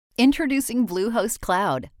Introducing Bluehost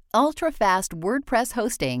Cloud, ultra-fast WordPress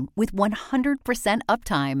hosting with 100%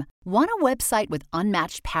 uptime. Want a website with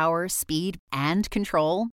unmatched power, speed, and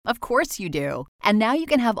control? Of course you do. And now you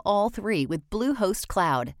can have all three with Bluehost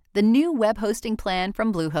Cloud, the new web hosting plan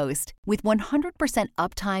from Bluehost. With 100%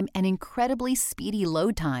 uptime and incredibly speedy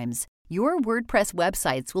load times, your WordPress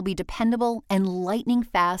websites will be dependable and lightning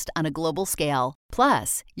fast on a global scale.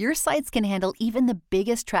 Plus, your sites can handle even the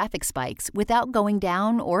biggest traffic spikes without going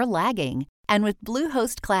down or lagging. And with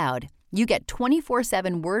Bluehost Cloud, you get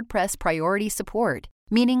 24/7 WordPress priority support,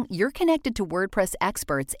 meaning you're connected to WordPress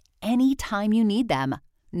experts anytime you need them.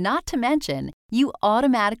 Not to mention, you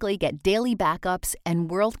automatically get daily backups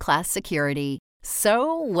and world-class security.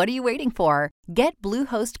 So, what are you waiting for? Get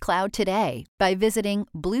Bluehost Cloud today by visiting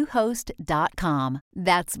Bluehost.com.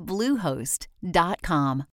 That's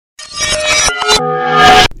Bluehost.com.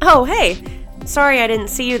 Oh, hey! Sorry I didn't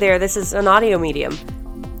see you there. This is an audio medium.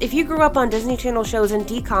 If you grew up on Disney Channel shows and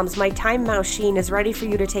DCOMs, my Time Machine is ready for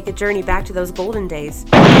you to take a journey back to those golden days.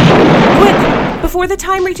 Quick! Before the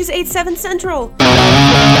time reaches 8/7 Central!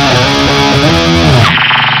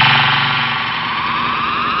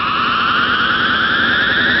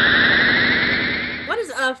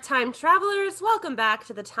 Time travelers, welcome back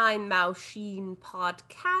to the Time Machine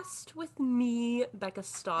podcast with me, Becca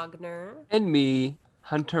Stogner. And me,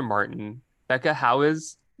 Hunter Martin. Becca, how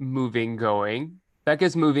is moving going?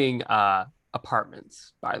 Becca's moving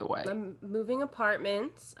apartments, by the way. I'm moving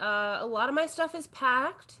apartments. A lot of my stuff is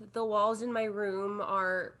packed. The walls in my room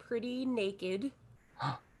are pretty naked.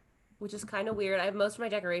 Which is kind of weird. I have most of my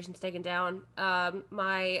decorations taken down.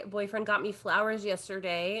 My boyfriend got me flowers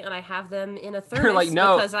yesterday, and I have them in a thermos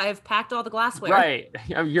because I've packed all the glassware. Right.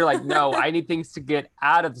 You're like, no, I need things to get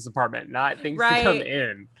out of this apartment, not things to come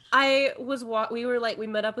in. We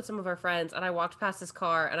met up with some of our friends, and I walked past his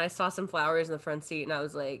car, and I saw some flowers in the front seat, and I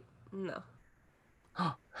was like, no.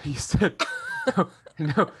 You said,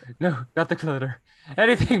 no, not the clutter.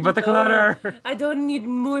 Anything but the clutter. I don't need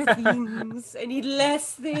more things. I need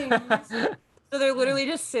less things. So they're literally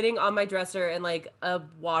just sitting on my dresser in like a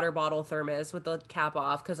water bottle thermos with the cap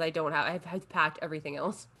off because I've packed everything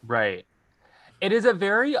else. Right. It is a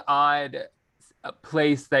very odd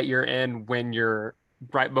place that you're in when you're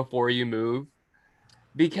right before you move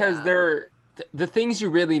because the things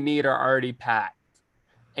you really need are already packed.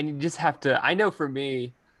 And you just have to, I know for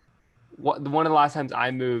me, one of the last times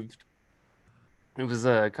I moved, it was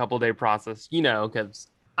a couple-day process, because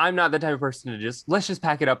I'm not the type of person to let's just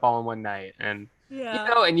pack it up all in one night. And,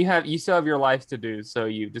 and you still have your life to do. So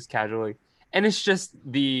you just casually, and it's just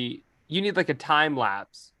you need like a time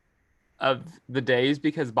lapse of the days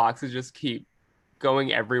because boxes just keep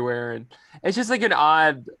going everywhere. And it's just like an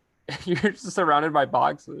odd, you're just surrounded by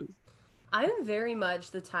boxes. I'm very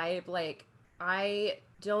much the type, like, I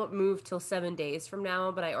don't move till 7 days from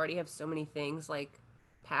now, but I already have so many things like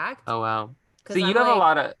packed. Oh, wow. So you have a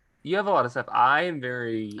lot of stuff. I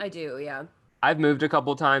do, yeah. I've moved a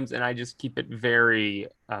couple times and I just keep it very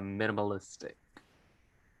minimalistic.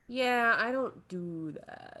 Yeah, I don't do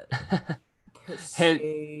that.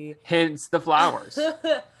 Hence the flowers.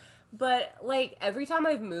 But like every time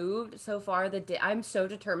I've moved so far, I'm so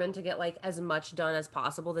determined to get like as much done as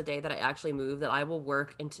possible the day that I actually move that I will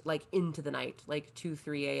work into the night, like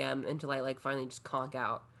 2-3 a.m. until I like finally just conk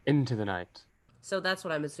out. Into the night. So that's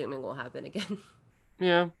what I'm assuming will happen again.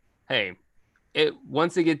 Yeah. Hey,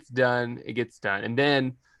 once it gets done, it gets done. And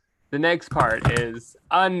then the next part is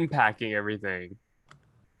unpacking everything.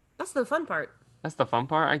 That's the fun part. That's the fun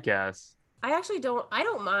part, I guess. I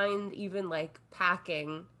don't mind even like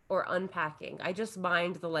packing or unpacking. I just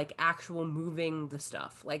mind the like actual moving the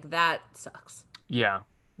stuff. Like that sucks. Yeah,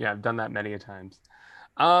 I've done that many a times.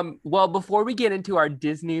 Well, before we get into our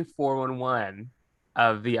Disney 411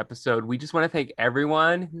 of the episode, we just want to thank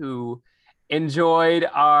everyone who enjoyed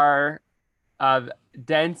our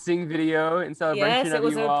dancing video in celebration of you all. Yes, it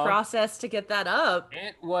was a process to get that up.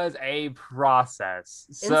 It was a process.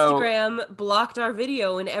 Instagram blocked our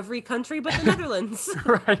video in every country but the Netherlands.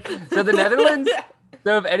 Right. So the Netherlands,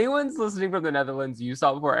 so if anyone's listening from the Netherlands, you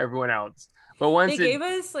saw it before everyone else. But once they gave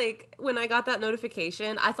us, like, when I got that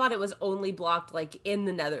notification, I thought it was only blocked, like, in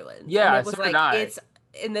the Netherlands. Yeah, and it was so did I.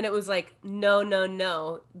 And then it was like,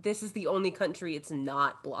 no, this is the only country it's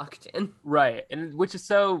not blocked in. Right, and which is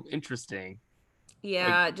so interesting.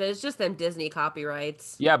 Yeah, it's just them Disney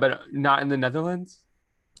copyrights. Yeah, but not in the Netherlands?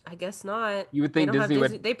 I guess not. You would think Disney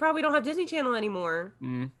would... They probably don't have Disney Channel anymore.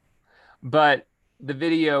 But the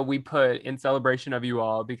video we put in celebration of you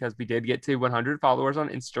all, because we did get to 100 followers on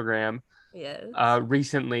Instagram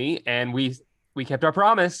recently, and we kept our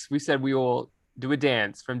promise. We said we will do a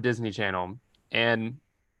dance from Disney Channel. And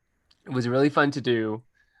It was really fun to do.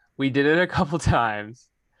 We did it a couple times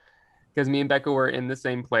because me and Becca were in the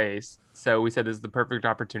same place. So we said this is the perfect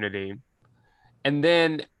opportunity. And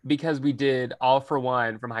then because we did All for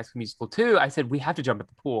One from High School Musical 2, I said we have to jump at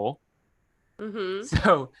the pool. Mm-hmm.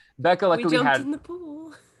 So Becca We luckily jumped had in the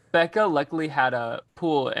pool. Becca luckily had a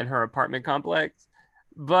pool in her apartment complex,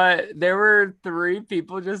 but there were three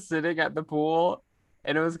people just sitting at the pool,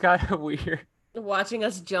 and it was kind of weird. Watching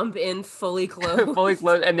us jump in fully clothed. Fully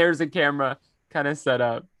clothed, and there's a camera kind of set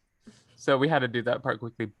up. So we had to do that part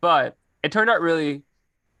quickly, but it turned out really,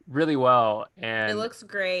 really well, It and looks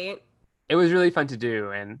great. it was really fun to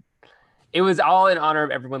do, and it was all in honor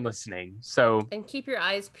of everyone listening. So And keep your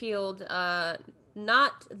eyes peeled.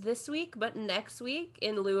 Not this week, but next week,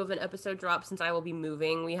 in lieu of an episode drop, since I will be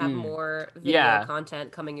moving, we have more video yeah,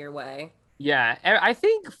 content coming your way. yeah. And I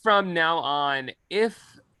think from now on, if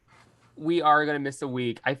we are gonna miss a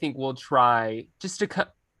week, I think we'll try just to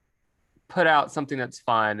put out something that's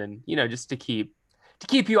fun and just to keep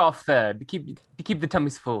you all fed, to keep the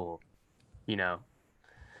tummies full, you know.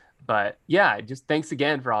 But yeah, just thanks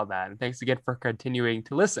again for all that, and thanks again for continuing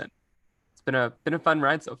to listen. It's been a fun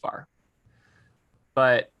ride so far.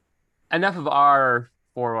 But enough of our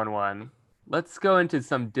 411. Let's go into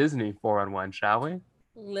some Disney 411, shall we?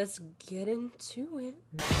 Let's get into it.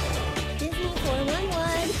 Disney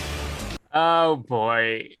 411. Oh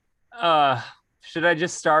boy. Should I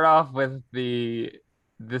just start off with the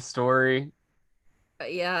story?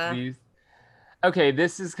 Yeah. These Okay,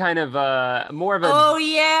 this is kind of more of a Oh,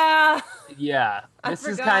 yeah. yeah. I This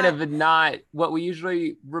is kind forgot. of not what we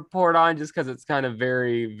usually report on just because it's kind of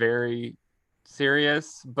very, very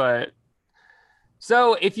serious. But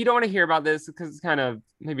so if you don't want to hear about this, because it's kind of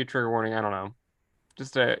maybe a trigger warning, I don't know.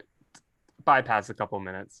 Just to bypass a couple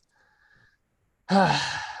minutes.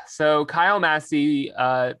 So Kyle Massey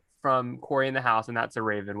from Corey in the House, and That's a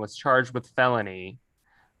Raven, was charged with felony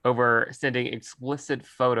over sending explicit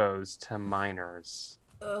photos to minors.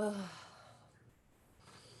 Ugh.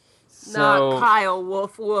 So, Not Kyle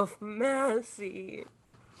Woof Massey.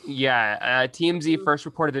 yeah, TMZ first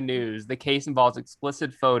reported the news. The case involves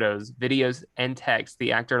explicit photos, videos, and text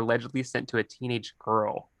the actor allegedly sent to a teenage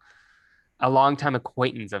girl, a longtime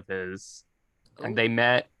acquaintance of his. And they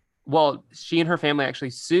met. Well, she and her family actually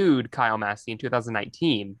sued Kyle Massey in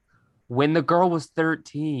 2019 when the girl was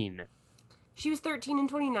 13. She was 13 in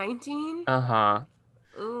 2019? Uh-huh.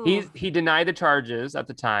 Ooh. He denied the charges at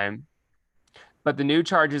the time, but the new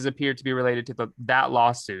charges appear to be related to that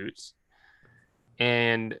lawsuit.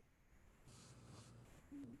 And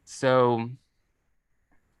so,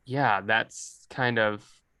 yeah, that's kind of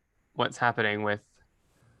what's happening with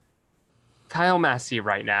Kyle Massey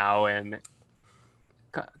right now. And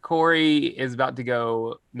Corey is about to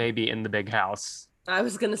go maybe in the big house. I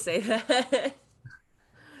was going to say that.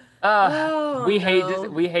 We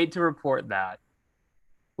no. hate to report that.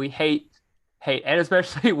 We hate, and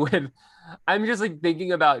especially when I'm just like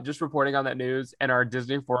thinking about just reporting on that news and our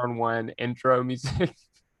Disney 411 intro music.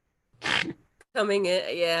 Coming in,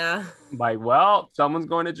 yeah. Like, well, someone's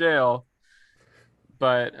going to jail.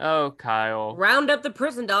 But oh, Kyle. Round up the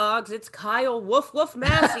prison dogs. It's Kyle Woof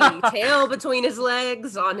Massey, tail between his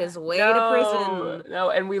legs on his way to prison.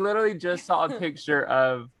 No, and we literally just saw a picture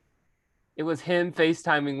of it was him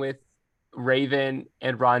FaceTiming with Raven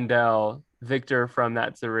and Rondell, Victor from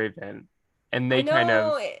That's a Raven. And they kind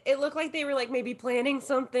of it looked like they were like maybe planning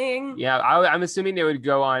something. yeah, I'm assuming they would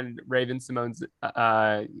go on Raven Simone's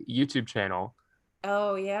YouTube channel.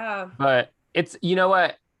 Oh yeah. But it's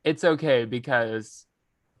what? It's okay because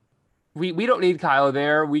we don't need Kyle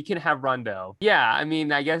there. We can have Rondell. Yeah, I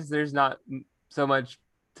mean, I guess there's not so much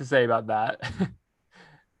to say about that.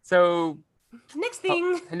 So Next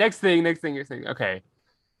thing. Next thing. Okay.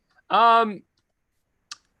 The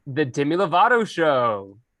Demi Lovato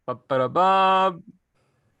show. Ba-ba-da-ba.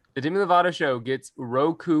 The Demi Lovato show gets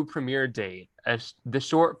Roku premiere date. The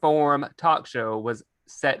short form talk show was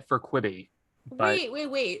set for Quibi. But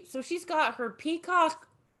Wait. So she's got her Peacock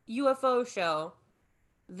UFO show.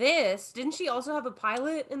 Didn't she also have a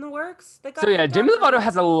pilot in the works? So yeah, Demi Lovato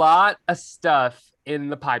has a lot of stuff in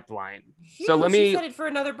the pipeline. So let me. She's headed for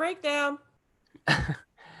another breakdown.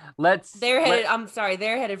 They're headed. I'm sorry,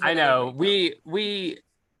 they're headed for. I know. We.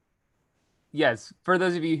 Yes, for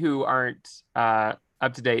those of you who aren't up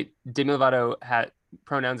to date, Demi Lovato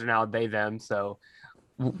pronouns are now they them. So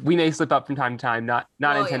we may slip up from time to time, not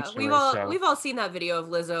intentionally. Yeah. We've all seen that video of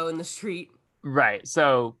Lizzo in the street. Right.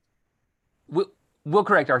 So we'll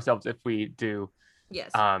correct ourselves if we do.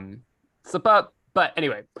 Yes. Slip up. But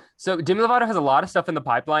anyway, so Demi Lovato has a lot of stuff in the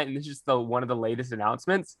pipeline, and this is just one of the latest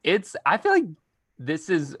announcements. I feel like this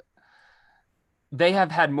is they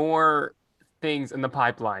have had more things in the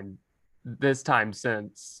pipeline this time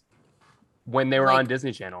since when they were on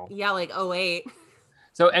Disney Channel. Yeah, like 08.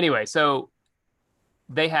 So anyway,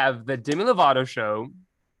 they have the Demi Lovato show,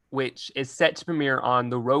 which is set to premiere on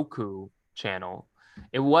the Roku channel.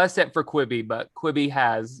 It was set for Quibi, but Quibi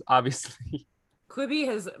has obviously Quibi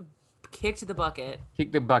has kicked the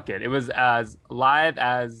bucket. It was as live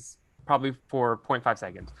as probably for 0.5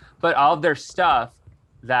 seconds. But all of their stuff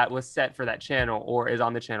that was set for that channel or is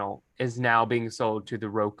on the channel is now being sold to the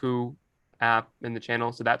Roku app in the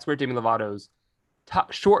channel. So that's where Demi Lovato's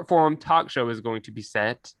short form talk show is going to be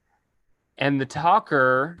set. And the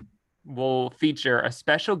talker will feature a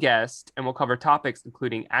special guest and will cover topics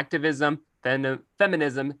including activism,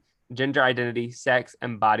 feminism, gender identity, sex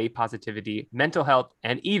and body positivity, mental health,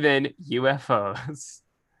 and even UFOs.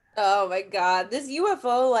 Oh my God. This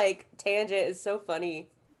UFO like tangent is so funny.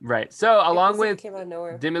 Right. So along with came out of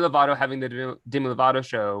nowhere. Demi Lovato having the Demi Lovato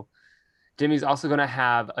show, Demi's also going to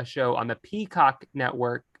have a show on the Peacock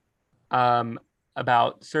network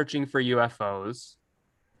about searching for UFOs.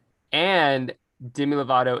 And Demi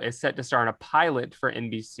Lovato is set to star in a pilot for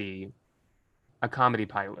NBC, a comedy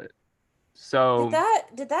pilot. So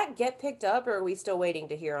did that get picked up, or are we still waiting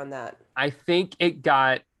to hear on that? I think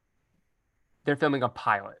they're filming a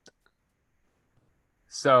pilot.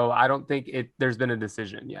 So I don't think there's been a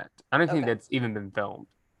decision yet. I don't think that's even been filmed.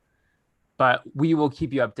 But we will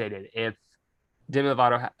keep you updated if Demi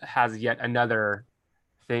Lovato has yet another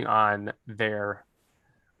thing on their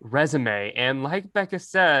resume. And like Becca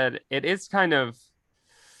said, it is kind of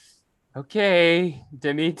okay,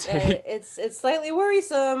 Demi. It's slightly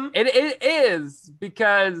worrisome. It is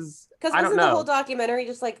because wasn't the whole documentary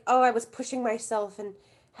just like, oh, I was pushing myself and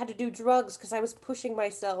had to do drugs because I was pushing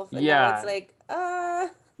myself. And now it's like,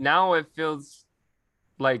 now it feels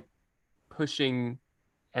like pushing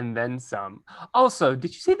and then some. Also,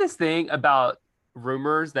 did you see this thing about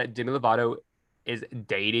rumors that Demi Lovato is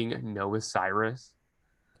dating Noah Cyrus?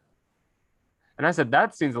 And I said,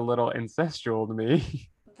 that seems a little incestual to me.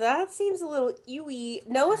 That seems a little ewy.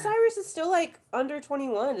 Noah Cyrus is still like under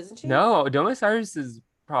 21, isn't she? No, Noah Cyrus is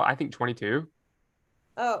probably, I think, 22.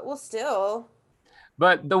 Oh, well, still.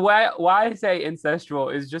 But the why I say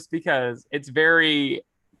incestual is just because it's very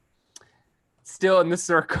still in the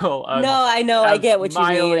circle of. No, I know. I get what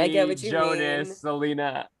Miley, you mean. I get what you Jonas, mean.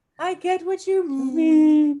 Selena. I get what you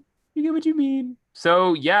mean. You get what you mean.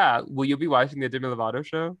 So, yeah, will you be watching the Demi Lovato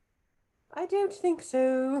show? I don't think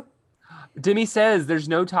so. Demi says there's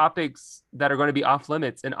no topics that are going to be off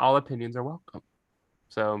limits and all opinions are welcome.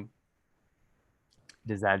 So,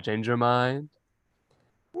 does that change your mind?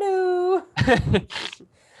 No. I'm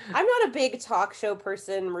not a big talk show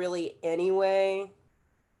person really anyway.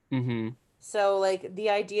 Mm-hmm. So, like, the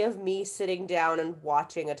idea of me sitting down and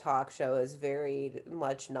watching a talk show is very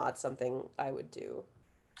much not something I would do.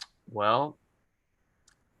 Well,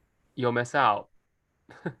 you'll miss out.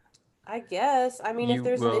 I guess. I mean, if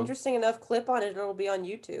there's will. an interesting enough clip on it, it'll be on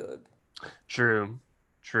YouTube. True.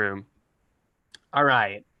 All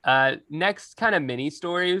right. Next kind of mini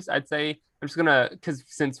stories, I'd say. I'm just gonna, because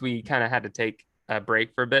since we kind of had to take a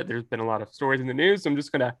break for a bit, there's been a lot of stories in the news. So I'm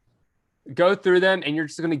just gonna go through them, and you're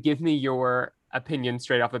just gonna give me your opinion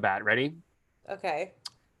straight off the bat. Ready? Okay.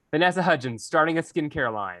 Vanessa Hudgens starting a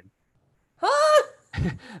skincare line. Huh?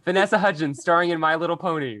 Vanessa Hudgens starring in My Little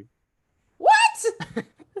Pony. What?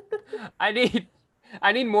 I need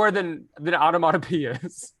more than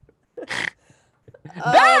automatopoeias.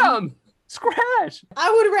 Bam! Scratch! I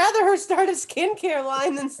would rather her start a skincare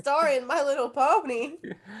line than star in My Little Pony.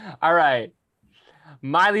 All right.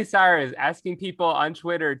 Miley Cyrus asking people on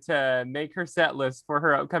Twitter to make her set list for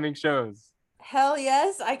her upcoming shows. Hell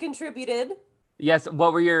yes, I contributed. Yes,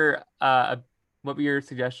 what were your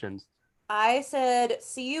suggestions? I said,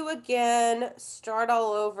 see you again, start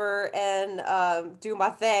all over, and do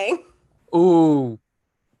my thing. Ooh.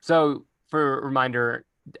 So, for a reminder,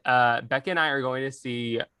 Becca and I are going to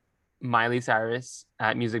see Miley Cyrus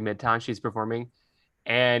at Music Midtown. She's performing.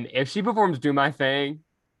 And if she performs Do My Thing,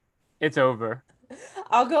 it's over.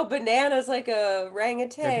 I'll go bananas like a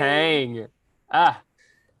orangutan. Hang. All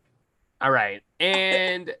right.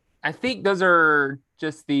 And I think those are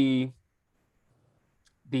just the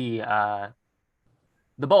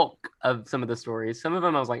bulk of some of the stories. Some of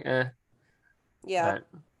them I was like, Yeah.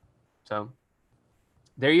 So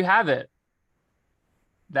there you have it.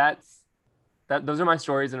 Those are my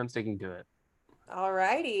stories and I'm sticking to it.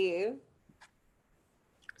 Alrighty.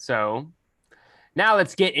 So now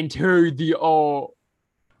let's get into the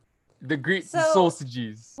Greek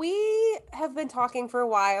sausages. We have been talking for a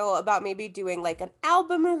while about maybe doing like an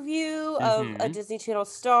album review of a Disney Channel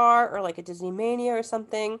star or like a Disney Mania or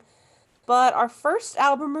something. But our first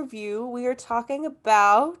album review, we are talking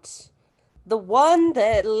about the one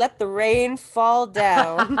that let the rain fall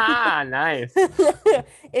down. Nice. It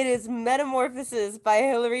is Metamorphosis by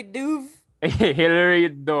Hilary Duff. Hilary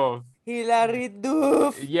Duff. Hilary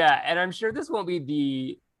Duff. Yeah, and I'm sure this won't be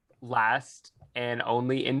the last and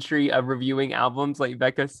only entry of reviewing albums, like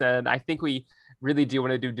Becca said. I think we really do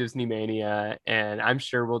want to do Disney Mania, and I'm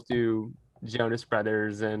sure we'll do Jonas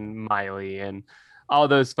Brothers and Miley and all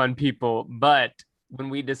those fun people. But when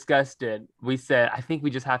we discussed it, we said, I think we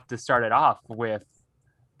just have to start it off with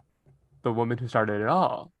the woman who started it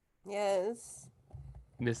all. Yes.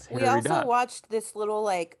 Miss We Hilary also Duff. watched this little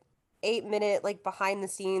like 8-minute like behind the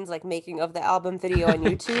scenes like making of the album video on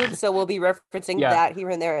YouTube, so we'll be referencing Yeah. that here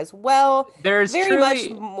and there as well. There's Very truly,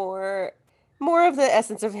 much more of the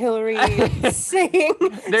essence of Hillary saying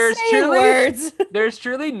There's saying truly- words. there's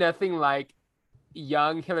truly nothing like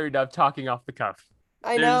young Hilary Duff talking off the cuff.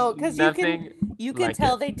 I know, There's because you can like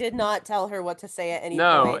tell it. they did not tell her what to say at any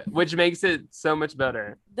No, point. which makes it so much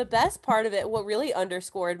better. The best part of it, what really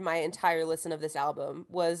underscored my entire listen of this album,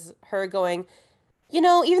 was her going, you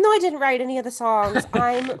know, even though I didn't write any of the songs,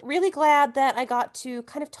 I'm really glad that I got to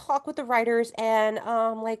kind of talk with the writers and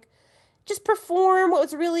like just perform what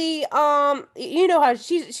was really you know how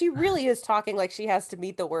she really is talking like she has to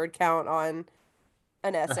meet the word count on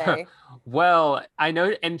an essay. Well, I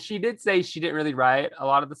know, and she did say she didn't really write a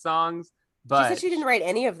lot of the songs, She but said she didn't write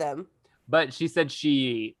any of them. but she said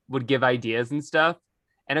she would give ideas and stuff.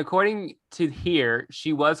 And according to here,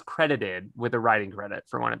 she was credited with a writing credit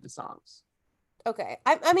for one of the songs. Okay.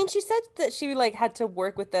 I mean, she said that she like had to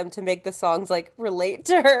work with them to make the songs like relate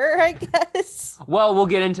to her, I guess. Well, we'll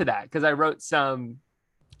get into that because I wrote some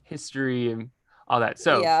history and all that.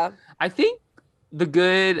 So yeah. I think a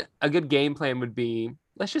good game plan would be,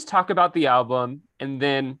 let's just talk about the album and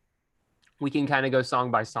then we can kind of go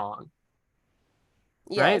song by song.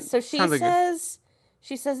 Yeah. Right? So she Sounds like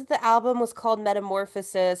she says that the album was called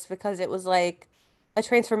Metamorphosis because it was like a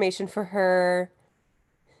transformation for her.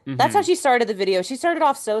 That's how Mhm. she started the video. She started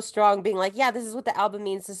off so strong, being like, yeah, this is what the album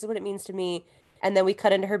means. This is what it means to me. And then we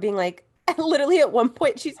cut into her being like, literally at one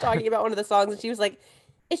point, she's talking about one of the songs and she was like,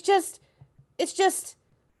 it's just,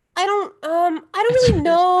 I don't really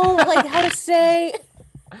know like how to say.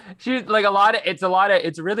 She's like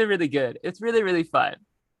it's really, really good. It's really, really fun.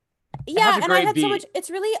 Yeah, has a and I great had so much, beat. it's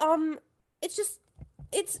really, it's just,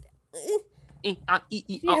 it's, She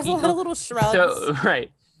she has a lot of little shrugs. So, right.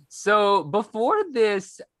 So before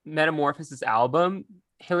this Metamorphosis album,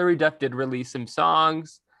 Hilary Duff did release some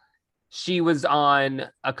songs. She was on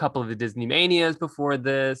a couple of the Disney Manias before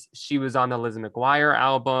this. She was on the Lizzie McGuire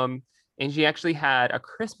album. And she actually had a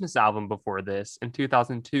Christmas album before this in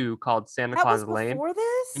 2002 called Santa That Claus was Lane. before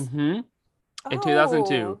this? In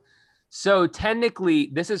 2002. Oh. So technically,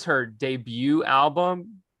 this is her debut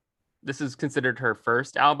album. This is considered her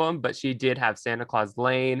first album, but she did have Santa Claus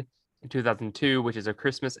Lane in 2002, which is a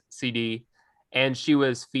Christmas CD. And she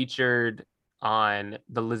was featured on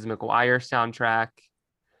the Lizzie McGuire soundtrack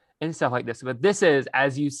and stuff like this. But this is,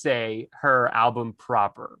 as you say, her album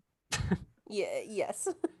proper. Yeah, yes.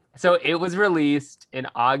 So it was released in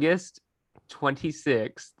August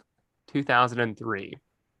 26th, 2003.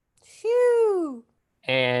 Phew.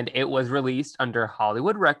 And it was released under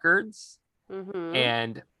Hollywood Records. Mm-hmm.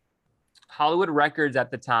 And Hollywood Records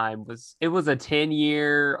at the time was a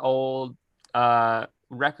 10-year-old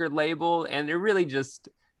record label, and it really just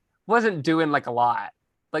wasn't doing like a lot.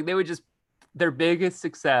 Like they would just, their biggest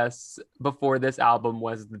success before this album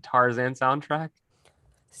was the Tarzan soundtrack.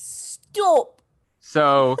 Stop.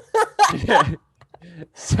 So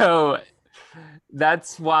so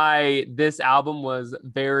that's why this album was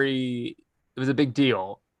it was a big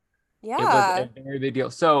deal. Yeah. It was a very big deal.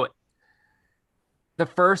 So the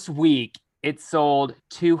first week, it sold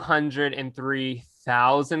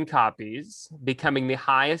 203,000 copies, becoming the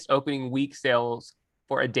highest opening week sales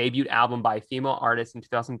for a debut album by a female artist in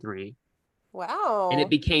 2003. Wow. And it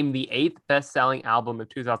became the 8th best-selling album of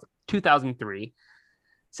 2003,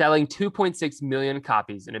 selling 2.6 million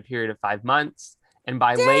copies in a period of 5 months. And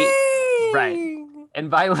by late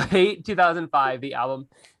 2005, the album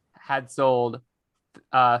had sold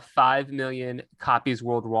 5 million copies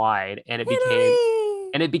worldwide, and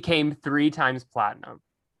it became 3 times platinum.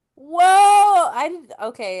 Whoa!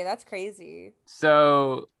 Okay, that's crazy.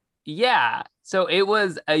 So yeah, so it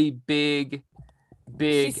was a big.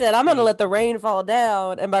 She said, "I'm gonna let the rain fall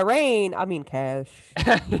down," and by rain, I mean cash.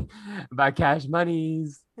 by cash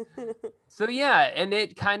monies. So yeah, and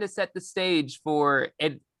it kind of set the stage for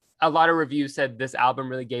it. a lot of reviews said this album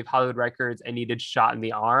really gave Hollywood Records a needed shot in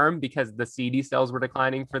the arm because the CD sales were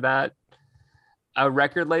declining for that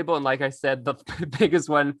record label. And like I said, the biggest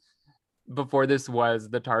one before this was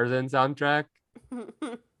the Tarzan soundtrack.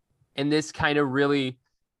 And this kind of really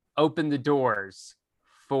opened the doors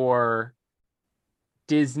for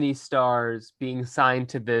Disney stars being signed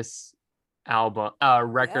to this album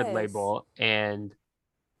record label and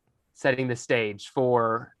setting the stage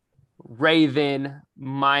for Raven,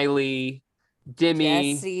 Miley,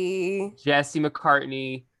 Demi, Jesse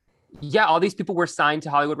McCartney. Yeah, all these people were signed to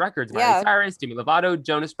Hollywood Records. Miley Cyrus, Demi Lovato,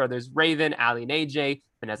 Jonas Brothers, Raven, Ali and AJ,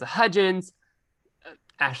 Vanessa Hudgens,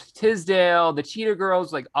 Ashley Tisdale, the Cheetah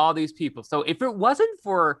Girls, like all these people. So if it wasn't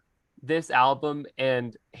for this album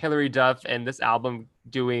and Hilary Duff and this album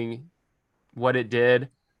doing what it did,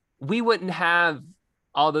 we wouldn't have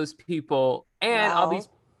all those people and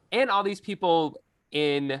all these people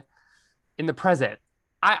in the present.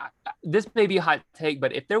 This may be a hot take,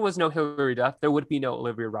 but if there was no Hilary Duff, there would be no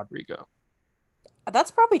Olivia Rodrigo.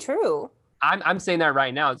 That's probably true. I'm saying that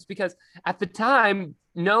right now. It's because at the time,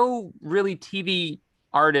 no really TV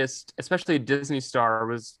artist, especially a Disney star,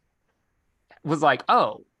 was like,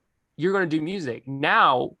 oh, you're going to do music.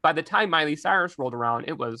 Now, by the time Miley Cyrus rolled around,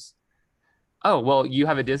 it was, oh, well, you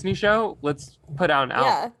have a Disney show? Let's put out an album.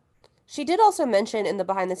 Yeah. She did also mention in the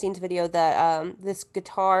behind the scenes video that this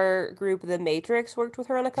guitar group, The Matrix, worked with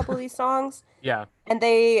her on a couple of these songs. Yeah. And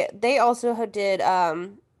they also did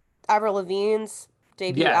Avril Lavigne's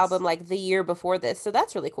debut album like the year before this. So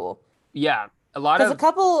that's really cool. Yeah. A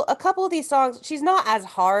couple of these songs, she's not as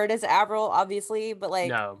hard as Avril, obviously, but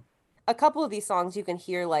like a couple of these songs you can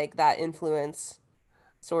hear like that influence,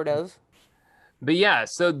 sort of. But yeah,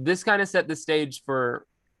 so this kind of set the stage for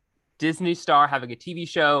Disney star having a TV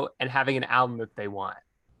show and having an album if they want.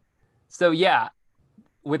 So yeah,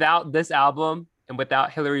 without this album and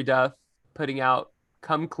without Hilary Duff putting out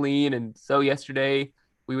Come Clean and So Yesterday,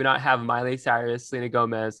 we would not have Miley Cyrus, Selena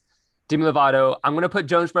Gomez, Demi Lovato. I'm going to put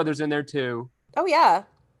Jonas Brothers in there too. Oh yeah.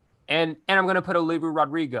 And I'm going to put Olivia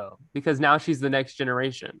Rodrigo because now she's the next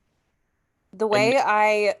generation. The way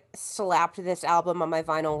I slapped this album on my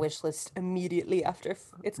vinyl wish list immediately after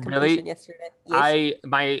its completion yesterday. Yes.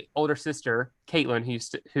 My older sister, Caitlin,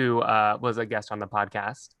 who was a guest on the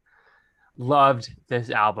podcast, loved this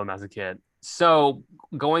album as a kid. So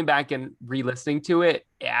going back and re-listening to it,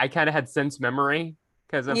 I kind of had sense memory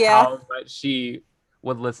because of how much she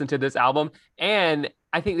would listen to this album. And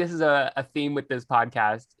I think this is a theme with this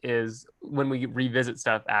podcast is when we revisit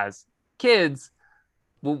stuff as kids,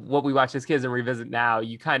 what we watch as kids and revisit now,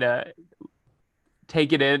 you kind of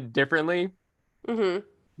take it in differently. Mm-hmm.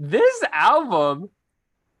 This album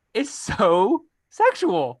is so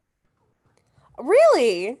sexual.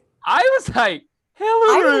 Really? I was like,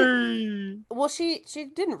 Hilary. Well, she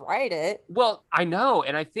didn't write it. Well, I know.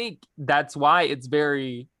 And I think that's why it's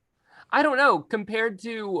very, I don't know, compared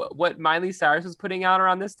to what Miley Cyrus was putting out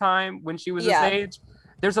around this time when she was this age.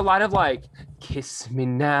 There's a lot of like, kiss me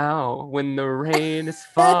now when the rain is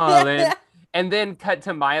falling. And then cut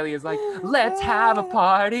to Miley is like, let's have a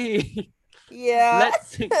party. Yeah. Let's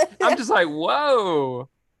sing. I'm just like, whoa.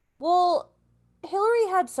 Well, Hilary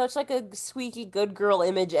had such like a squeaky good girl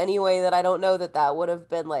image anyway that I don't know that would have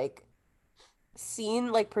been like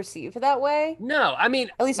seen, like perceived that way. No, I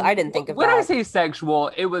mean. At least I didn't think of that. When I say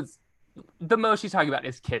sexual, it was the most she's talking about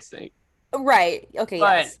is kissing. Right. Okay,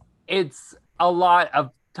 but it's a lot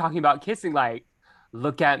of talking about kissing, like,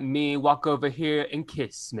 look at me, walk over here and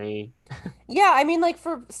kiss me. Yeah, I mean, like,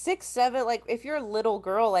 for 6, 7, like, if you're a little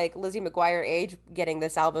girl, like, Lizzie McGuire age getting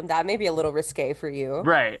this album, that may be a little risque for you.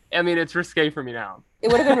 Right. I mean, it's risque for me now.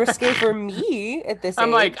 It would have been risque for me at this age.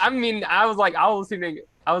 I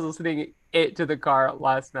was listening it to the car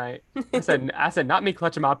last night. I said, not me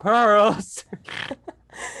clutching my pearls.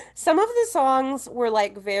 Some of the songs were,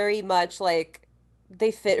 like, very much, like, they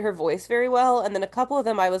fit her voice very well, and then a couple of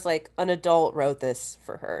them I was like, an adult wrote this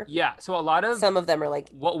for her. Yeah, so a lot of some of them are like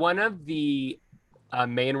one of the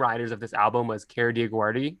main writers of this album was Cara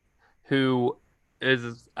DioGuardi, who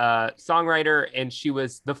is a songwriter, and she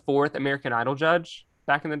was the 4th American Idol judge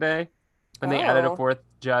back in the day. When they added a 4th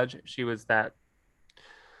judge, she was that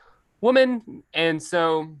woman. And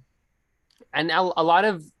so, and a lot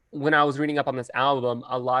of, when I was reading up on this album,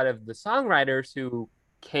 a lot of the songwriters who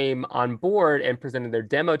came on board and presented their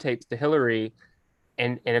demo tapes to Hilary,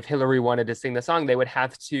 and if Hilary wanted to sing the song, they would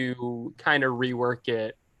have to kind of rework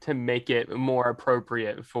it to make it more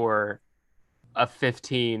appropriate for a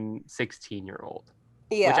 15, 16-year-old.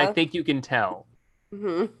 Yeah. Which I think you can tell.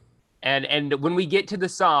 Mm-hmm. And when we get to the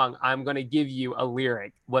song, I'm going to give you a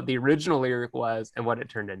lyric, what the original lyric was and what it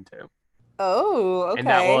turned into. Oh, And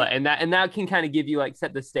that will okay. and that can kind of give you like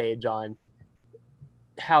set the stage on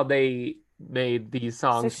how they made these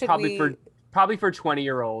So songs should we probably for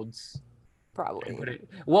 20-year-olds. And probably? put it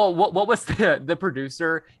well, what was the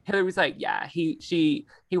producer? Hillary was like, yeah, he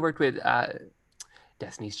worked with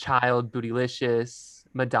Destiny's Child, Bootylicious,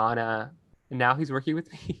 Madonna, and now he's working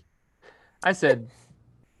with me. I said,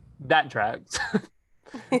 that tracks.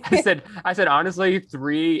 I said honestly,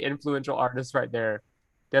 three influential artists right there.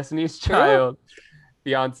 Destiny's True. Child,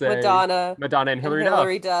 Beyonce, Madonna Madonna, and and Hilary Duff.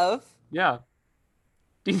 Hilary Duff. Yeah.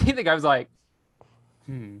 Do you think the guy was like,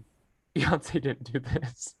 Beyonce didn't do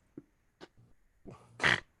this?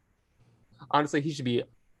 Honestly, he should be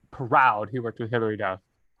proud he worked with Hilary Duff.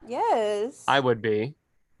 Yes. I would be.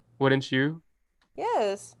 Wouldn't you?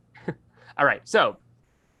 Yes. All right. So,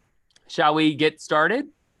 shall we get started?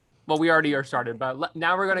 Well, we already are started, but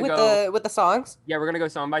now we're going to go. With the songs? Yeah, we're going to go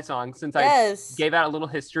song by song since Yes. I gave out a little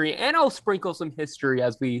history, and I'll sprinkle some history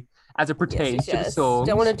as it pertains to the Yes. songs.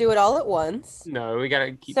 Don't want to do it all at once. No, we got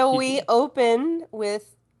to keep. So we open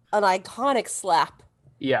with an iconic slap.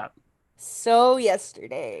 Yeah. So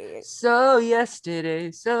yesterday. So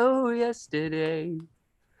yesterday.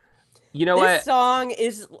 You know This what? song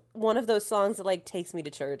is one of those songs that like takes me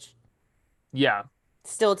to church. Yeah.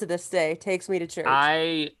 Still to this day, takes me to church.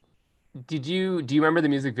 Do you remember the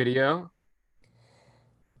music video?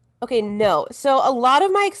 Okay, no. So a lot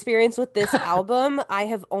of my experience with this album, I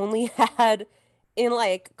have only had in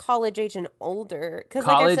like college age and older. Because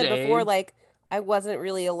like I College said before, age? like I wasn't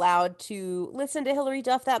really allowed to listen to Hilary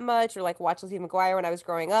Duff that much or like watch Lizzie McGuire when I was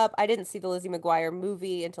growing up. I didn't see the Lizzie McGuire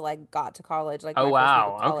movie until I got to college, like Oh my first week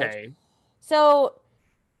of wow. college. Okay. So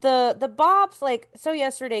the bops like So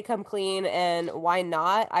Yesterday, Come Clean, and Why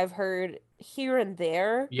Not, I've heard here and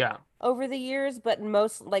there Yeah. over the years, but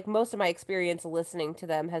most of my experience listening to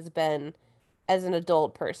them has been as an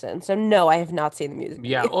adult person. So no, I have not seen the music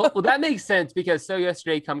Yeah. video. Well, that makes sense because So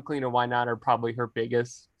Yesterday, Come Clean, and Why Not are probably her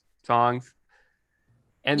biggest songs.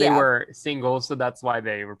 And they Yeah. were singles, so that's why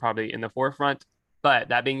they were probably in the forefront. But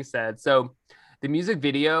that being said, so the music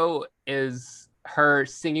video is her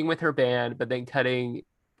singing with her band, but then cutting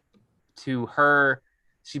to her.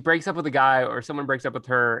 She breaks up with a guy, or someone breaks up with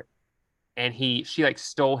her, and she like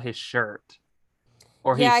stole his shirt,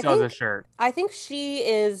 or he Yeah, steals a shirt. I think she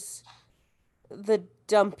is the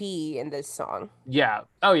dumpy in this song. Yeah.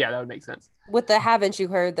 Oh yeah, that would make sense. With the "Haven't you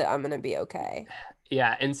heard that I'm gonna be okay?"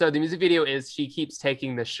 Yeah, and so the music video is she keeps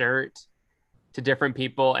taking the shirt to different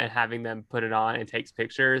people and having them put it on and takes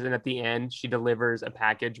pictures. And at the end, she delivers a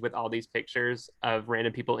package with all these pictures of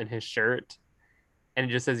random people in his shirt. And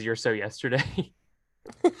it just says, "You're so yesterday."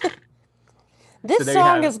 This there you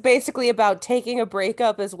song have- is basically about taking a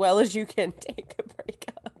breakup as well as you can take a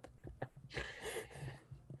breakup.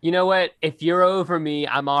 You know what? If you're over me,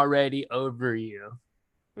 I'm already over you.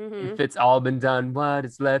 Mhm. If it's all been done, what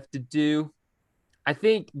is left to do? I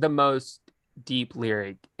think the most deep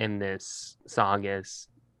lyric in this song is,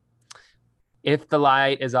 if the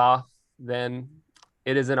light is off, then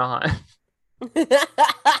it isn't on.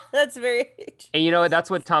 That's very And you know what? That's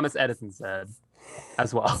what Thomas Edison said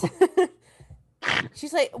as well.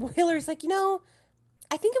 She's like, Hillary's like,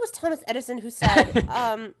 I think it was Thomas Edison who said,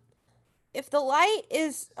 if the light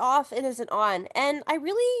is off, it isn't on. And I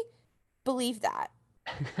really believe that.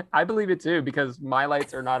 I believe it too, because my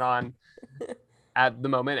lights are not on at the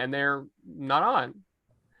moment and they're not on.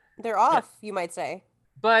 They're off, you might say.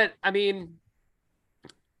 But I mean,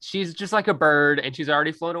 she's just like a bird and she's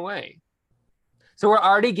already flown away. So we're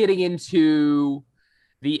already getting into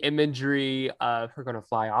the imagery of her going to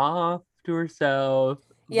fly off to herself.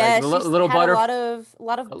 Yeah, like she's little had a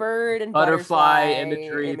lot of bird and butterfly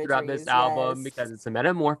imagery throughout this imageries, album yes. because it's a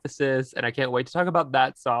metamorphosis, and I can't wait to talk about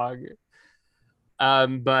that song.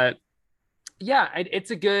 But yeah,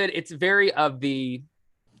 it's very of the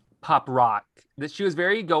pop rock. She was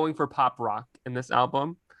very going for pop rock in this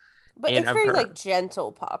album. But and it's of very her. like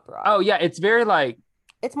gentle pop rock. Oh yeah, it's very like,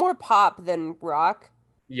 It's more pop than rock.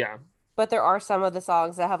 yeah. But there are some of the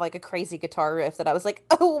songs that have like a crazy guitar riff that I was like,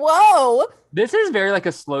 oh, whoa. This is very like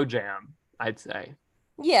a slow jam, I'd say.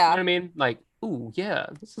 You know Yeah. what I mean? Like, ooh, yeah,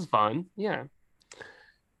 this is fun. Yeah. Yeah,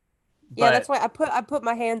 But, that's why I put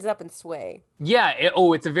my hands up and sway. yeah.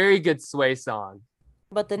 It's a very good sway song.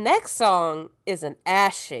 But the next song is an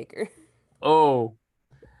ass shaker. Oh.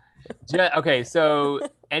 Okay, so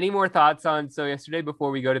any more thoughts on So Yesterday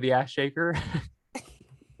before we go to the ass shaker?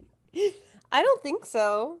 I don't think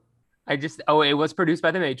so. It was produced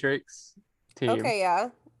by the Matrix team. Okay, yeah.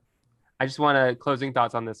 I just want to closing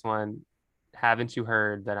thoughts on this one. Haven't you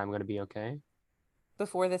heard that I'm going to be okay?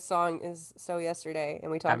 Before this song is So Yesterday,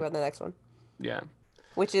 and we talk Um, about the next one. Yeah.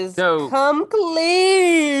 which is So- Come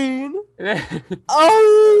Clean.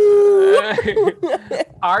 Oh,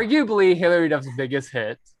 Arguably Hillary Duff's biggest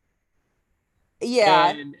hit. yeah.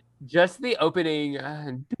 And just the opening,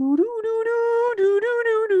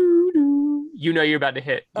 doo-doo-doo-doo-doo-doo-doo-doo. You know you're about to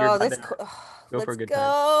hit. You're Oh, about this. to go Let's for a good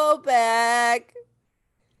go back.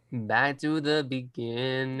 time. Back to the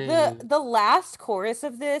beginning. The last chorus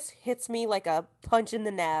of this hits me like a punch in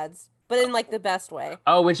the nads, but in like the best way.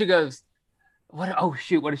 Oh, when she goes, what? Oh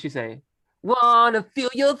shoot, what did she say? Wanna feel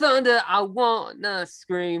your thunder, I wanna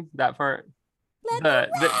scream. That part.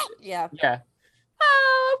 Yeah. Yeah.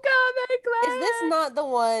 Oh, God, Is this not the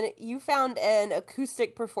one you found an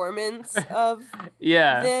acoustic performance of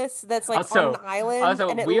Yeah. this that's like Also- on an island also,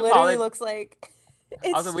 and it we literally apolo- looks like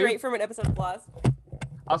it's Also, we- straight from an episode of Lost.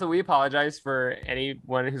 Also, we apologize for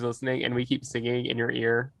anyone who's listening, and we keep singing in your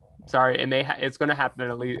ear. Sorry, and it's going to happen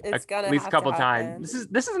at least It's gonna a have to couple happen. times.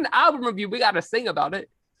 This is an album review. We got to sing about it.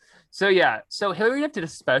 So yeah, so Hillary Duff did a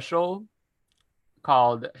special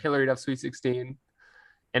called Hillary Duff Sweet 16,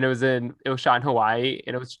 and it was shot in Hawaii,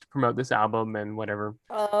 and it was to promote this album and whatever.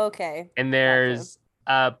 Oh, okay. And there's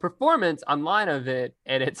a performance online of it,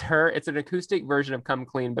 and it's an acoustic version of Come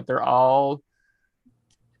Clean, but they're all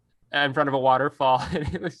in front of a waterfall.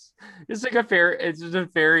 And it was just like it's just a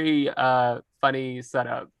very funny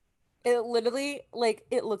setup. It literally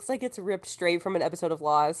it looks like it's ripped straight from an episode of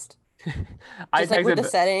Lost. I Just like with the texted,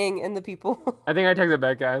 setting and the people. I think I texted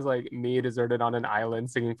Becca. I was like, me deserted on an island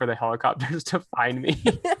singing for the helicopters to find me.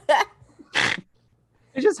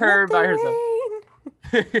 It's just her by herself.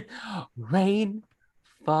 Rain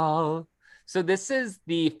fall. So this is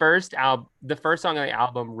the first song on the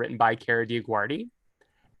album written by Cara DioGuardi.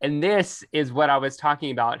 And this is what I was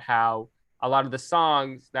talking about, how a lot of the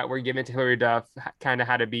songs that were given to Hillary Duff kind of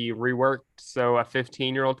had to be reworked so a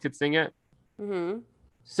 15-year-old could sing it. Mm-hmm.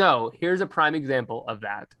 So here's a prime example of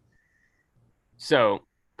that. So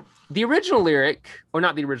the original lyric, or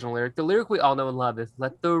not the original lyric, the lyric we all know and love is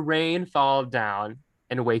 "Let the rain fall down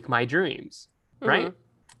and wake my dreams," right?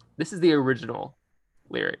 This is the original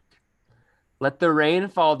lyric. "Let the rain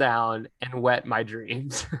fall down and wet my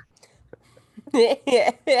dreams."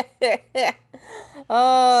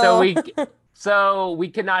 Oh. So we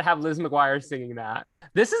cannot have Liz McGuire singing that.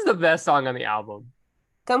 This is the best song on the album.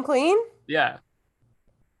 Come Clean? Yeah.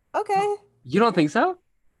 Okay. You don't think so?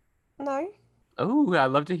 No. Oh, I'd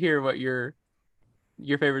love to hear what your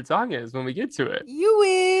favorite song is when we get to it. You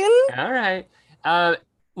will. All right.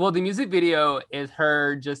 Well, the music video is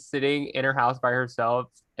her just sitting in her house by herself,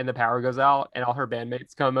 and the power goes out, and all her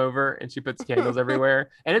bandmates come over, and she puts candles everywhere,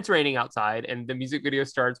 and it's raining outside, and the music video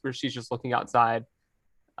starts where she's just looking outside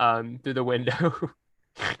through the window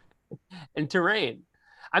into rain.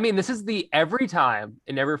 I mean, this is every time,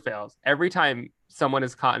 it never fails. Every time someone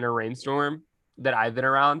is caught in a rainstorm that I've been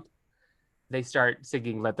around, they start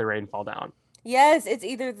singing "Let the Rain Fall Down." Yes, it's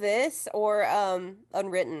either this or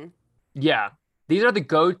Unwritten. Yeah. These are the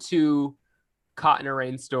go-to caught in a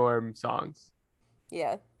rainstorm songs.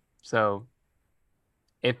 Yeah. So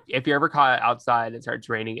if you're ever caught outside and it starts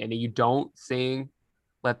raining and you don't sing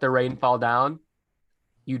 "Let the Rain Fall Down,"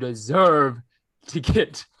 you deserve to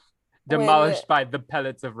get demolished by the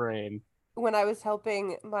pellets of rain. When I was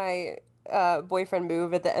helping my boyfriend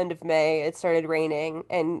move at the end of May, it started raining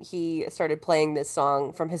and he started playing this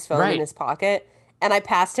song from his phone Right. in his pocket. And I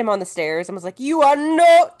passed him on the stairs and was like, "You are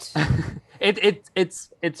not." It's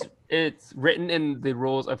written in the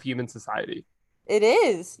rules of human society. It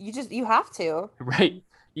is. You have to. Right?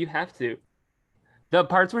 You have to. The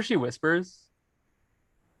parts where she whispers.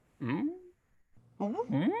 Mm? Mm?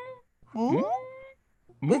 Mm? Mm?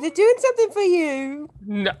 Is it doing something for you?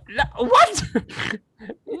 No, what?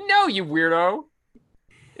 No, you weirdo.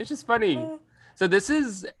 It's just funny. So this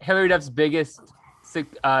is Hillary Duff's biggest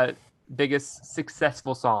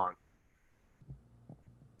successful song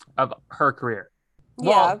of her career. Yeah.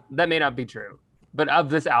 Well, that may not be true, but of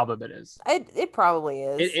this album it is. It probably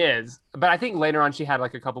is. It is. But I think later on she had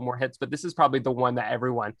like a couple more hits, but this is probably the one that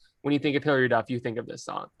everyone, when you think of Hillary Duff, you think of this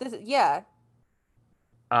song. Yeah.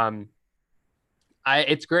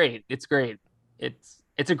 It's great. It's great.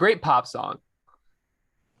 It's a great pop song.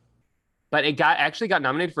 But it actually got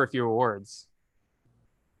nominated for a few awards.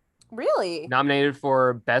 Really? Nominated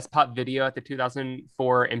for Best Pop Video at the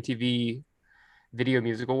 2004 MTV Video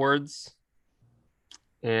Music Awards.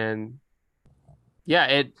 And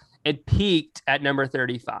yeah, it peaked at number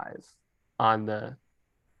 35 on the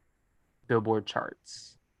Billboard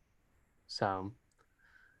charts. So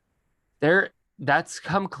that's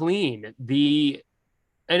Come Clean. The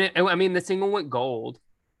single went gold.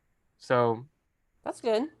 So That's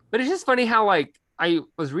good. but it's just funny how, like, I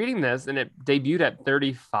was reading this and it debuted at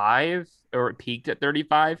 35 or it peaked at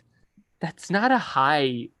 35. That's not a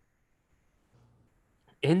high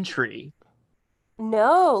entry.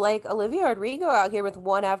 No, like Olivia Rodrigo out here with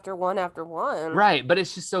one after one after one. Right. But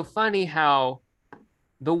it's just so funny how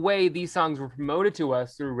the way these songs were promoted to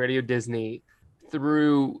us through Radio Disney,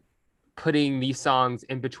 through putting these songs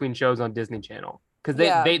in between shows on Disney Channel. Because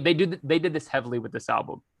they did this heavily with this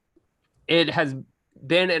album. It has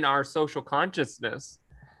been in our social consciousness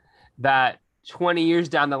that 20 years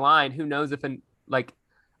down the line, who knows if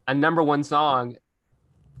a number one song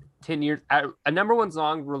 10 years a number one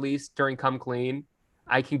song released during Come Clean,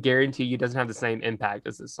 I can guarantee you doesn't have the same impact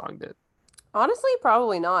as this song did. Honestly,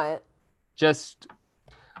 probably not. This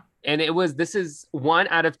is one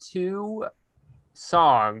out of two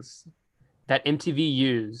songs that MTV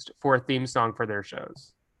used for a theme song for their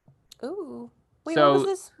shows. Ooh. Wait, So- what was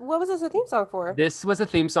this? What was this a theme song for? This was a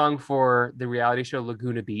theme song for the reality show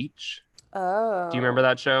Laguna Beach. Oh. Do you remember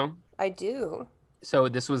that show? I do. So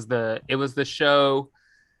it was the show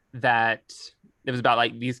that it was about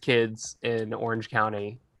like these kids in Orange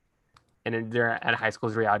County, and they're at a high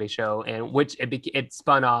school's reality show, and which it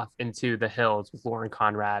spun off into The Hills with Lauren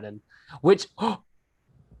Conrad, and which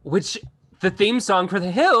the theme song for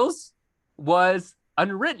The Hills was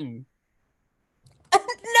Unwritten.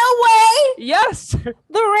 No way! Yes, The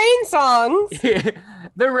Rain songs.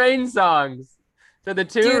 the Rain songs. So the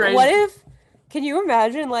two Dude, Rain. what if? Can you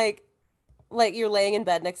imagine like you're laying in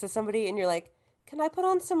bed next to somebody and you're like, "Can I put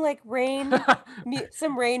on some like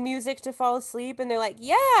some rain music to fall asleep?" And they're like,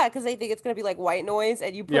 "Yeah," because they think it's gonna be like white noise,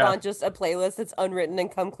 and you put Yeah. on just a playlist that's Unwritten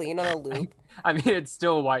and Come Clean on a loop. I mean, it's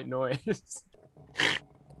still white noise.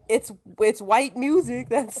 It's white music.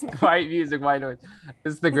 That's White music, white noise.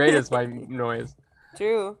 It's the greatest white noise.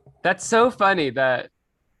 true. That's so funny that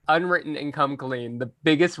Unwritten and Come Clean, the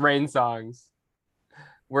biggest Rain songs,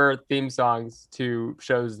 were theme songs to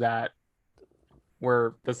shows that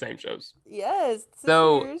were the same shows. Yes.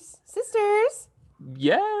 So- Sisters.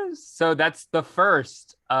 Yes. So that's the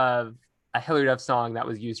first of a Hilary Duff song that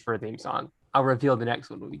was used for a theme song. I'll reveal the next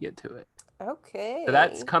one when we get to it. Okay. So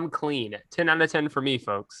that's Come Clean. 10 out of 10 for me,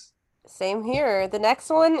 folks. Same here. The next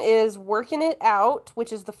one is Working It Out,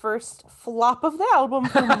 which is the first flop of the album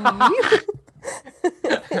for me.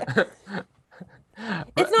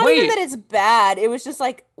 It's not even that it's bad. It was just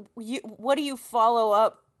like, what do you follow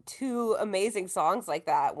up two amazing songs like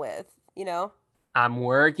that with, you know? I'm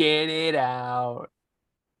working it out.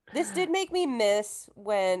 This did make me miss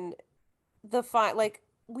when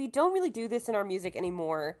we don't really do this in our music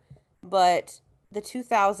anymore, but the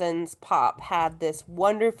 2000s pop had this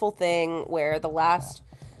wonderful thing where the last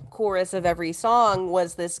chorus of every song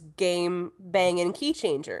was this game banging key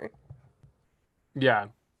changer. Yeah.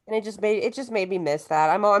 And it just made me miss that.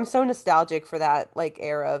 I'm so nostalgic for that like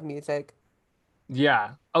era of music.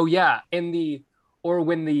 Yeah. Oh yeah. When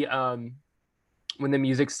the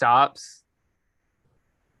music stops.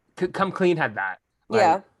 Come Clean had that. Like,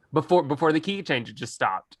 Yeah. Before the key change, it just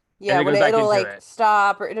stopped. Yeah, it when goes back it'll into like it.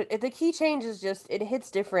 stop or the key change is just it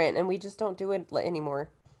hits different and we just don't do it anymore.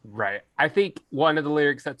 Right. I think one of the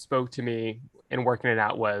lyrics that spoke to me in working it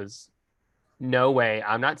out was, "No way,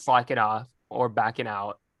 I'm not slacking off or backing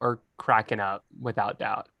out or cracking up without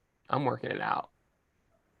doubt. I'm working it out."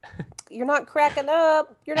 You're not cracking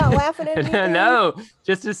up. You're not laughing at anything. No,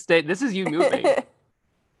 just to state, this is you moving.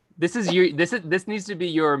 This needs to be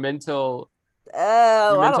your mental.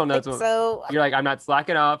 Oh, I mental don't notes think will- so. You're like, I'm not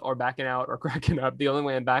slacking off or backing out or cracking up. The only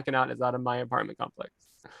way I'm backing out is out of my apartment complex.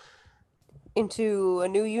 Into a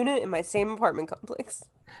new unit in my same apartment complex.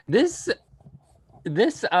 This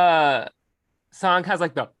song has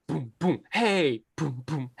like the boom boom hey boom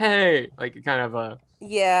boom hey, like kind of a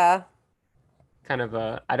Yeah. I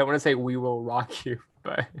don't want to say "We Will Rock You,"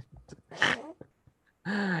 but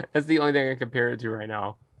that's the only thing I compare it to right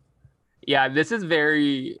now. Yeah, this is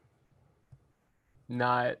very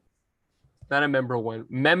not a memorable one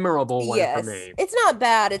Yes. for me. It's not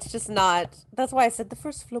bad. It's just not. That's why I said the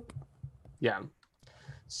first flip. Yeah.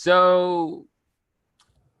 So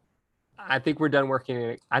I think we're done working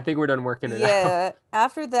it. Out. Yeah.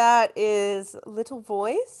 After that is Little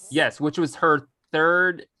Voice. Yes, which was her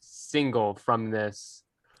third single from this.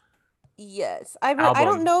 Yes. I Album.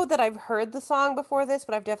 don't know that I've heard the song before this,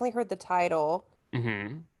 but I've definitely heard the title.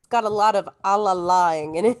 Mm-hmm. It's got a lot of a la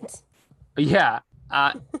lying in it. Yeah.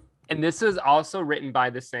 And this was also written by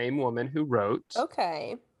the same woman who wrote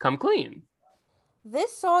Okay. Come Clean.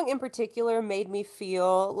 This song in particular made me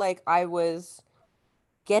feel like I was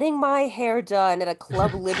getting my hair done at a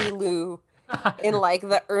Club Libby Lou in like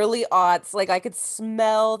the early aughts. Like I could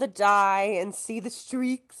smell the dye and see the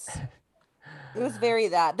streaks. It was very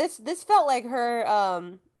that. This felt like her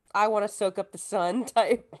I want to soak up the sun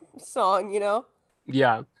type song, you know?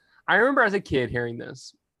 Yeah. I remember as a kid hearing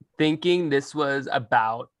this, thinking this was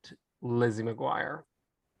about Lizzie McGuire.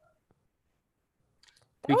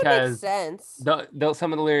 That would make Because sense.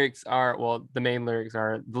 some of the lyrics are, well, the main lyrics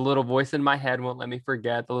are, the little voice in my head won't let me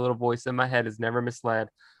forget. The little voice in my head is never misled.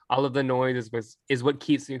 All of the noise is what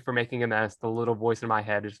keeps me from making a mess. The little voice in my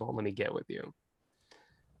head just won't let me get with you.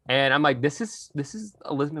 And I'm like, this is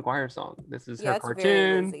a Liz McGuire song. This is her Yeah, it's very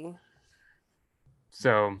cartoon. Lizzie.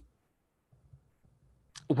 So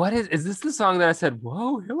what is this the song that I said,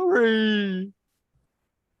 whoa, Hillary?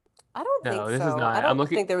 I don't No, think this is so. not. I I'm don't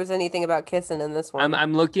looking think there was anything about kissing in this one.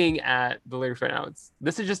 I'm looking at the lyrics right now.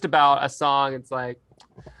 This is just about a song. It's like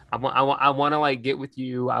I want to like get with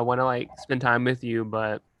you. I want to like spend time with you,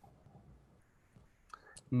 but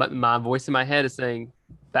my voice in my head is saying,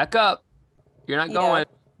 back up. You're not going.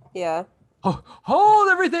 Yeah. Hold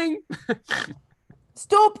everything.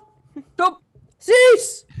 Stop. Stop.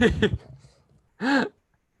 Cease.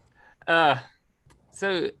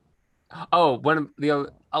 So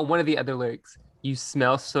one of the other lyrics. You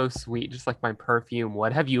smell so sweet, just like my perfume.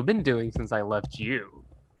 What have you been doing since I left you?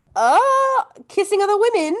 Kissing other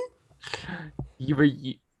women.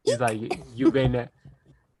 He's like, you've been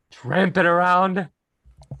tramping around.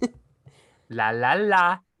 La la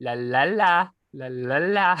la la la la la la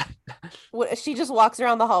la. What, she just walks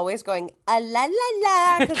around the hallways going la la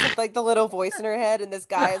la because of like the little voice in her head, and this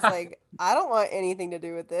guy is like, I don't want anything to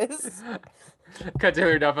do with this. Cut to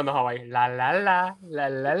her duff in the hallway. La la la la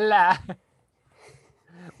la la.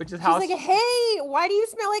 Which is how she's like, hey, why do you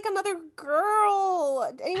smell like another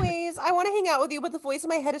girl? Anyways, I want to hang out with you, but the voice in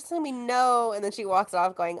my head is telling me no. And then she walks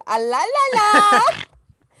off going, la la la.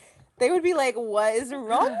 They would be like, what is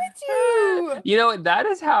wrong with you? You know, that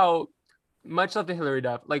is how, much love to Hillary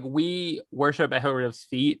Duff. Like, we worship at Hillary Duff's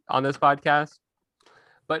feet on this podcast.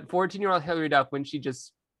 But 14-year-old Hillary Duff, when she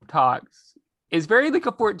just talks, is very like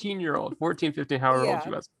a 14-year-old, 14, 15, however old she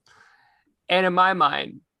was. And in my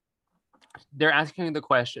mind, they're asking her the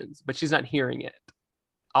questions, but she's not hearing it.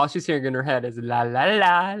 All she's hearing in her head is la la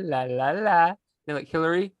la la la la. They're like,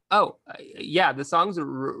 Hillary, yeah, the songs are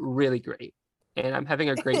really great, and I'm having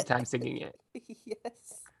a great time singing it.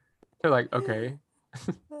 Yes. They're like, okay.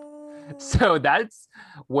 So that's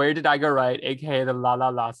Where Did I Go Right, aka the La La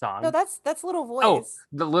La song. No, that's Little Voice. Oh,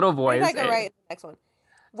 the Little Voice. Where Did I Go Right? The next one.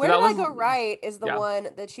 Where Did I Go Right is the one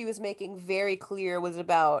that she was making very clear was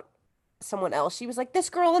about someone else. She was like, this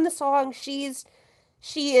girl in the song, she is,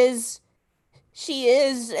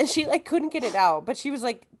 and she like couldn't get it out, but she was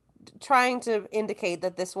like trying to indicate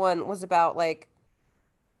that this one was about like,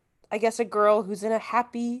 I guess, a girl who's in a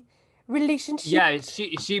happy relationship. Yeah,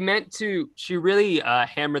 she really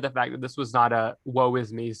hammered the fact that this was not a woe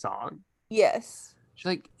is me song. Yes. She's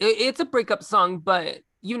like, it's a breakup song, but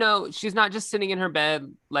you know, she's not just sitting in her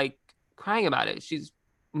bed like crying about it. She's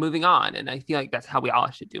moving on, and I feel like that's how we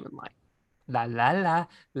all should do in life. La la la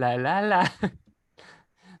la la la.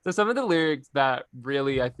 So some of the lyrics that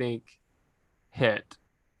really I think hit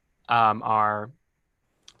are,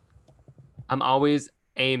 I'm always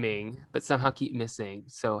aiming but somehow keep missing,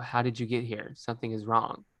 so how did you get here? Something is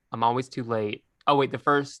wrong. I'm always too late. Oh wait, the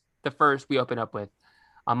first we open up with,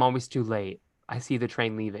 I'm always too late. I see the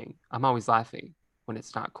train leaving. I'm always laughing when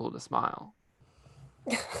it's not cool to smile.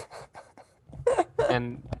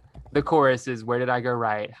 And the chorus is, where did I go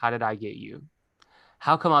right? How did I get you?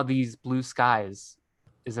 How come all these blue skies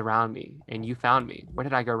is around me and you found me? Where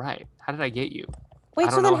did I go right? How did I get you?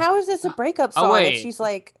 Wait, so then how is this a breakup song? Wait. If she's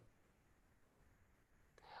like,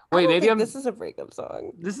 wait, maybe this is a breakup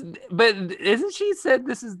song. But isn't she said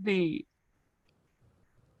this is the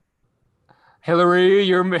Hillary?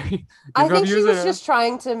 I think she was just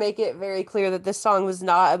trying to make it very clear that this song was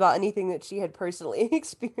not about anything that she had personally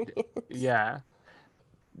experienced. Yeah.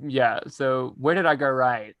 So where did I go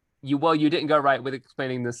right? You didn't go right with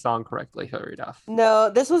explaining this song correctly, Hillary Duff.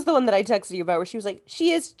 No, this was the one that I texted you about where she was like,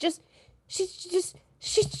 she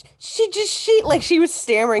like she was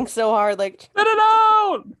stammering so hard, like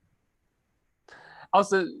No.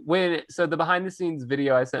 Also, the behind the scenes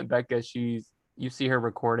video I sent Becca, you see her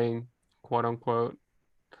recording, quote unquote,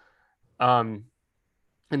 in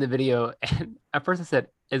the video, and at first I said,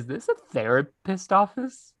 is this a therapist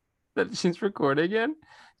office that she's recording in?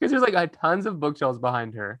 Because there's like tons of bookshelves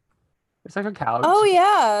behind her. It's like a couch. Oh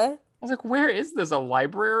yeah. I was like, where is this? A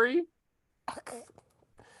library?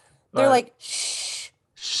 They're like, shh.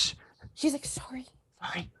 Shh. She's like, sorry.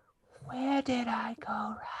 Where did I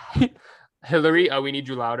go right? Hillary, we need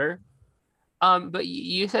you louder. But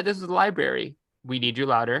you said this was a library. We need you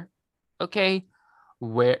louder. Okay.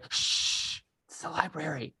 Where? Shh. it's the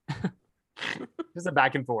library. Just a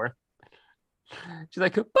back and forth. She's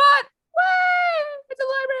like, but wait, it's a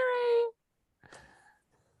library.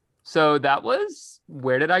 So that was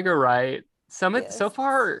Where Did I Go Right? So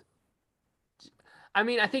far, I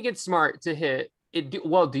mean, I think it's smart to hit it.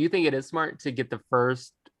 Do you think it is smart to get the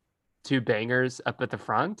first two bangers up at the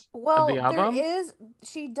front of the album?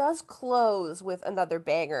 She does close with another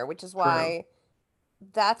banger, which is True. why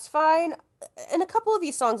that's fine. And a couple of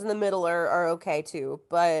these songs in the middle are okay too,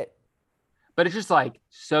 but it's just like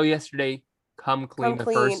So Yesterday, Come Clean, the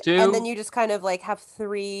first two. And then you just kind of like have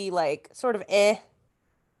three like sort of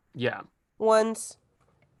yeah ones.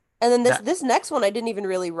 And then this next one I didn't even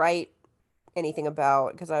really write anything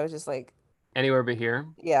about because I was just like Anywhere But Here.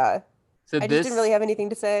 Yeah. So I just didn't really have anything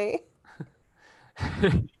to say.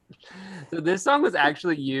 So this song was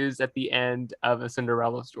actually used at the end of A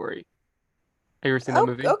Cinderella Story. Have you ever seen that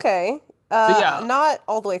movie? Okay. Yeah. Not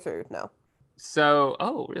all the way through, no. So,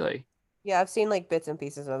 oh, really? Yeah, I've seen like bits and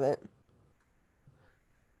pieces of it.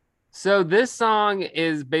 So this song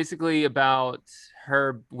is basically about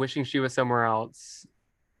her wishing she was somewhere else.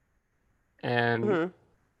 And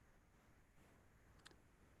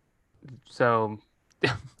so,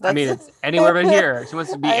 I mean, it's anywhere but here. She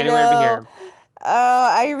wants to be anywhere but here.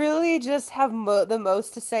 I really just have the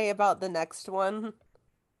most to say about the next one.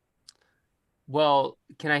 Well,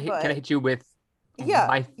 can I hit you with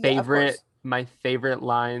my favorite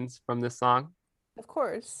lines from this song? Of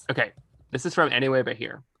course. Okay, this is from Anywhere But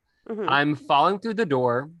Here. I'm falling through the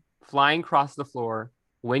door, flying across the floor.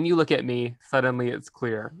 When you look at me, suddenly it's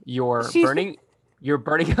clear. You're burning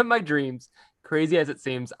up my dreams. Crazy as it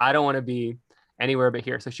seems, I don't want to be anywhere but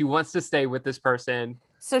here. So she wants to stay with this person.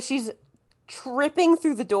 So she's tripping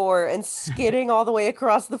through the door and skidding all the way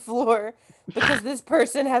across the floor because this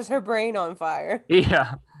person has her brain on fire.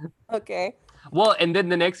 Yeah. Okay. Well, and then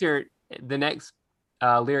the next lyric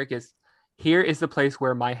is, here is the place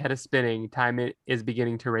where my head is spinning. Time is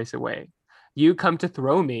beginning to race away. You come to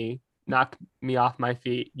throw me, knock me off my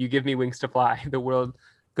feet. You give me wings to fly. The world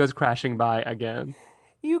goes crashing by again.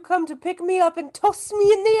 You come to pick me up and toss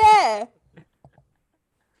me in the air.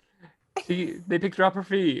 They picked her off her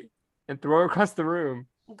feet and throw her across the room.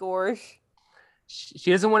 Gorsh.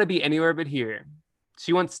 She doesn't want to be anywhere but here.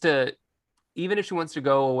 She wants to, even if she wants to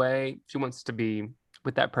go away, she wants to be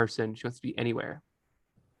with that person. She wants to be anywhere.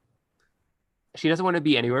 She doesn't want to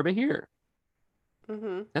be anywhere but here.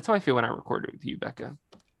 That's how I feel when I record it with you, Becca.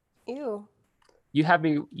 Ew. You have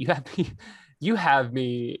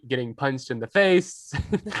me getting punched in the face.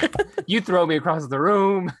 You throw me across the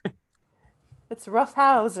room. It's rough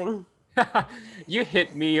housing. You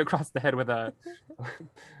hit me across the head with a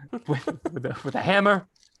hammer.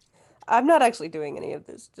 I'm not actually doing any of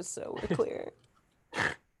this, just so we're clear.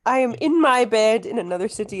 I am in my bed in another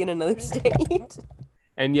city in another state.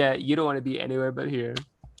 And yet you don't want to be anywhere but here.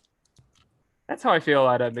 That's how I feel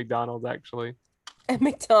at McDonald's, actually. At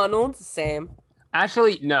McDonald's? Same.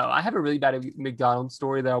 Actually, no. I have a really bad McDonald's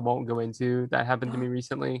story that I won't go into that happened to me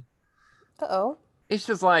recently. Uh-oh. It's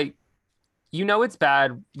just like, it's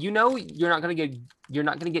bad. You're not gonna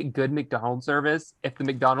get good McDonald's service if the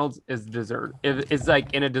McDonald's is desert. If it's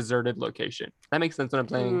like in a deserted location. That makes sense what I'm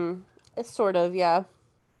saying. It's sort of, yeah.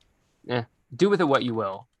 Yeah. Do with it what you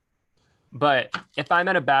will. But if I'm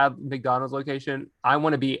at a bad McDonald's location, I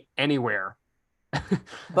want to be anywhere.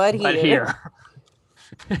 But here.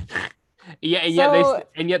 Yeah,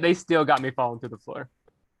 and yet they still got me falling through the floor.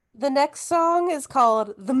 The next song is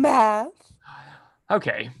called The Math.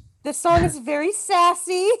 Okay. This song is very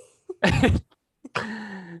sassy.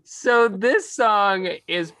 So this song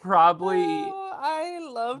is probably I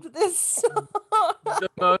loved this song. The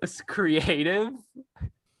most creative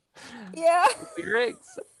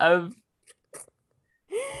lyrics of.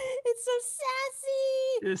 It's so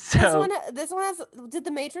sassy. So this one has. Did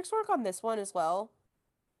the Matrix work on this one as well?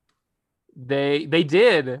 They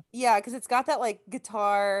did. Yeah, because it's got that like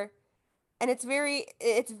guitar, and it's very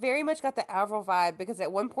much got the Avril vibe. Because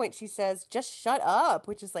at one point she says, "Just shut up,"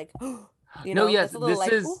 which is like, yes, this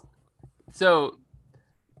is. So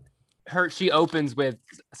she opens with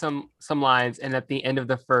some lines, and at the end of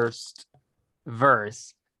the first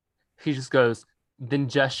verse, he just goes, "Then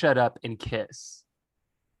just shut up and kiss."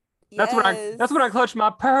 That's when I clutch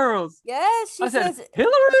my pearls. Yes, she says,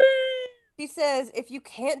 Hillary. She says, if you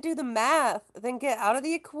can't do the math, then get out of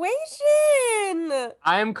the equation.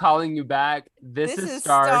 I am calling you back. This is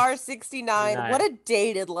star 69. What a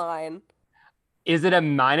dated line. Is it a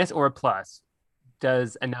minus or a plus?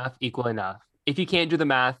 Does enough equal enough? If you can't do the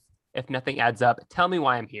math, if nothing adds up, tell me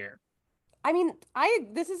why I'm here. I mean,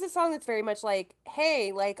 this is a song that's very much like,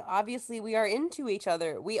 hey, like obviously we are into each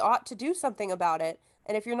other. We ought to do something about it.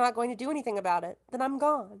 And if you're not going to do anything about it, then I'm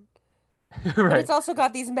gone. But Right. it's also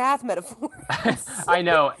got these math metaphors. I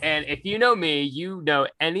know. And if you know me, you know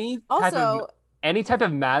Also, any type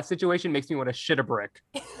of math situation makes me want to shit a brick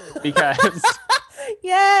because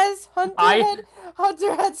yes, I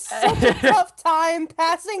Hunter had such a tough time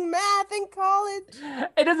passing math in college.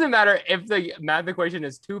 it doesn't matter if the math equation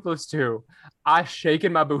is 2 + 2. I shake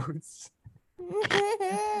in my boots.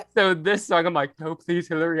 So this song, I'm like, no, please,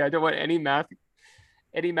 Hillary, I don't want any math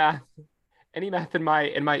in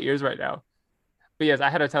my ears right now. But yes, I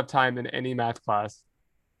had a tough time in any math class.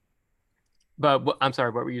 But I'm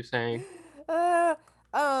sorry, what were you saying? Uh,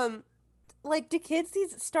 um, like, do kids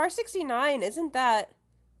these Star 69, isn't that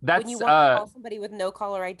when you That's want to call somebody with no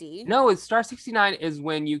caller ID? no, it's Star 69 is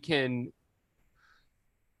when you can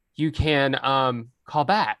call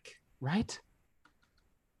back, right?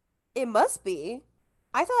 It must be.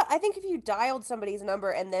 I think if you dialed somebody's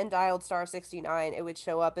number and then dialed Star 69, it would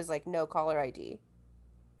show up as like no caller ID.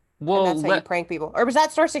 And Well, that's how you prank people. Or was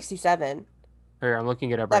that Star 67? here, I'm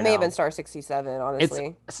looking it up That right may have been now. Star 67, It's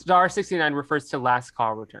honestly. Star 69 refers to last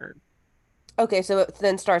call return. Okay, so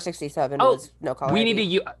then Star 67 Oh, was no caller we need to ID.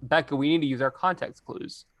 use Becca, we need to use our context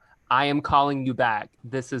clues. I am calling you back.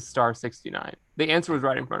 This is Star 69. The answer was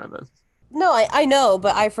right in front of us. No, I know,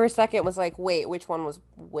 but I for a second was like, wait, which one was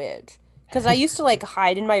which? Because I used to like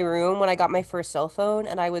hide in my room when I got my first cell phone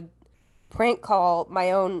and I would prank call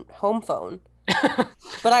my own home phone.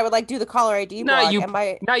 But I would like do the caller ID not block you and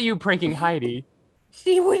my not you pranking Heidi.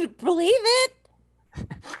 she would believe it.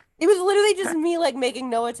 It was literally just me like making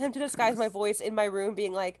no attempt to disguise my voice in my room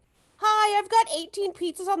being like, "Hi, I've got 18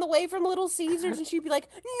 pizzas on the way from Little Caesars." And she'd be like,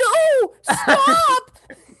 "No, stop."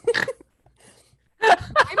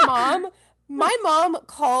 My mom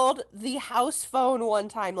called the house phone one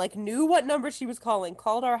time, like knew what number she was calling,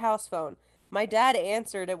 called our house phone. My dad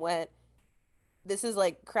answered and went, "This is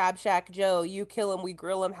like Crab Shack Joe. You kill him, we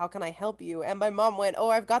grill him. How can I help you?" And my mom went, "Oh,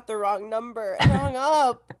 I've got the wrong number," and hung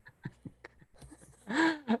up.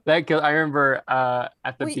 I remember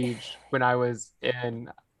at the We beach when I was in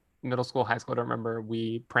middle school, high school, I don't remember,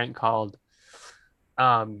 we prank called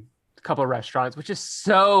a couple of restaurants, which is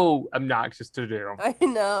so obnoxious to do. I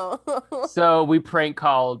know. So we prank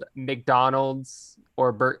called McDonald's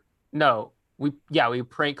or no, we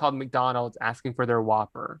prank called McDonald's asking for their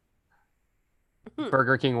Whopper,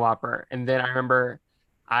 Burger King Whopper. And then I remember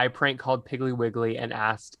I prank called Piggly Wiggly and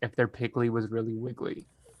asked if their Piggly was really wiggly.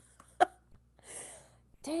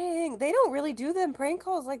 Dang, they don't really do them prank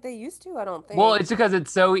calls like they used to, I don't Well, think. it's because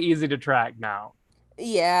it's so easy to track now.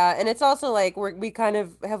 Yeah, and it's also like we kind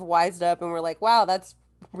of have wised up and we're like, wow, that's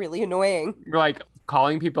really annoying. You're like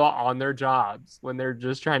calling people on their jobs when they're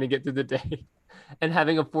just trying to get through the day and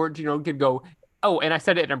having a 14-year-old kid go, oh, and I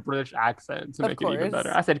said it in a British accent to Of make it even better.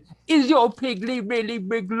 course. I said, is your Piggly really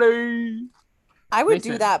wiggly? I They would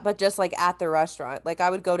do said, that, but just like at the restaurant. Like I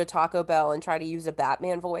would go to Taco Bell and try to use a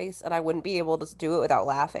Batman voice, and I wouldn't be able to do it without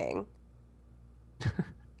laughing.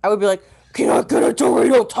 I would be like, "Can I get a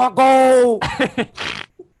Dorito taco?"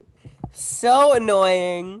 So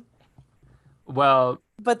annoying. well,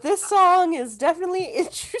 But this song is definitely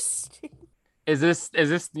interesting. is this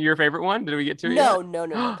your favorite one? Did we get to it No, yet? no,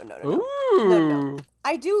 no, no, no, no, no, no, no, no. Ooh.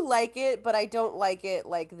 I do like it, but I don't like it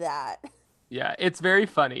like that. Yeah, it's very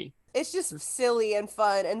funny. It's just silly and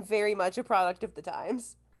fun and very much a product of the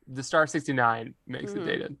times. The Star 69 makes it Hmm.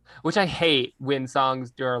 dated, which I hate when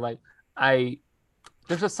songs are like, I,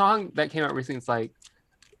 there's a song that came out recently. It's like,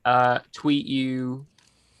 tweet you,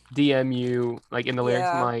 DM you, like in the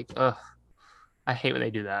lyrics. I'm Yeah. like, ugh, I hate when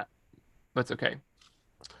they do that. But it's okay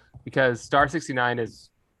because Star 69 is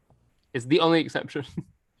the only exception.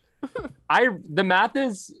 The math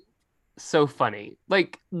is so funny.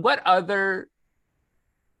 Like, what other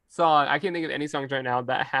song? I can't think of any songs right now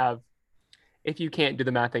that have if you can't do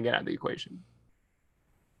the math and get out of the equation.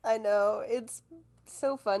 I know. It's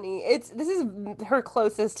so funny. This is her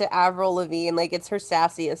closest to Avril Lavigne, like it's her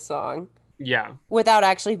sassiest song Yeah, without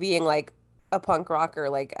actually being like a punk rocker,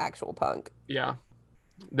 like actual punk. yeah.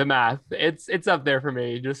 The math, it's up there for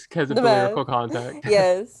me just because of The the math. lyrical content.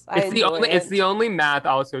 Yes, I enjoy It's the it. only math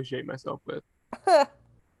I'll associate myself with.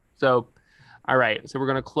 So, all right. So we're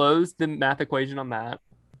gonna close the math equation on that,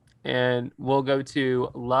 and we'll go to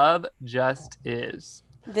Love Just Is.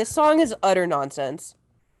 This song is utter nonsense.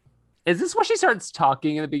 Is this where she starts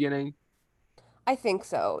talking in the beginning? I think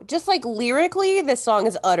so. Just like lyrically, this song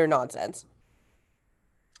is utter nonsense.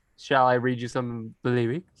 Shall I read you some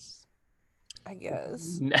lyrics? I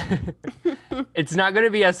guess. It's not going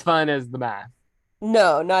to be as fun as the math.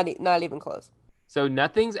 No, not even close. So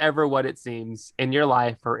nothing's ever what it seems in your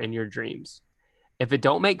life or in your dreams. If it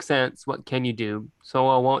don't make sense, what can you do? So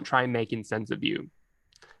I won't try making sense of you.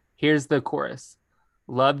 Here's the chorus.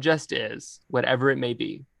 Love just is, whatever it may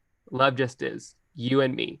be. Love just is, you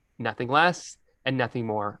and me, nothing less and nothing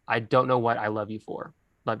more. I don't know what I love you for.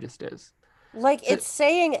 Love just is. Like So it's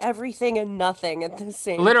saying everything and nothing at the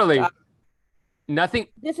same time. literally nothing.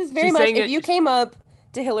 This is very She's much saying if you it came up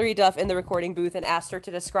to Hillary Duff in the recording booth and asked her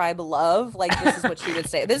to describe love, like this is what she would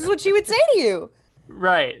say. This is what she would say to you.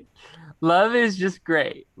 right. Love is just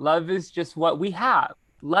great. Love is just what we have.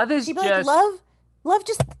 Love is She'd be like, just love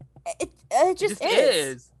just it it just just is.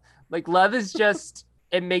 is. Like love is just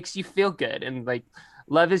it makes you feel good and like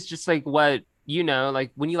love is just like what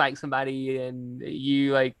like when you like somebody and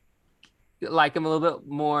you like them a little bit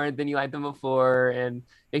more than you liked them before and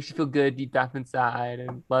makes you feel good deep down inside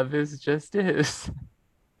and love is just is.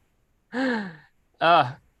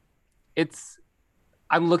 uh it's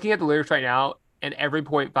I'm looking at the lyrics right now and every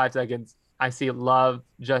 0.5 seconds I see love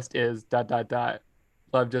just is dot dot dot.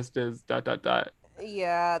 Love just is dot dot dot.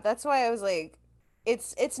 Yeah, that's why I was like,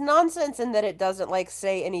 it's nonsense in that it doesn't like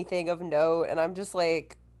say anything of note, and I'm just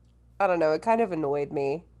like, I don't know, it kind of annoyed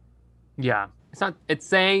me. Yeah. It's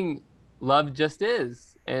saying love just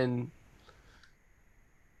is. And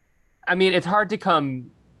I mean, it's hard to come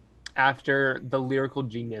after the lyrical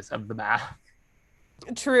genius of the math,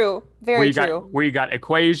 True, very true. where you got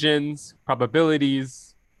equations,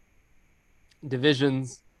 probabilities,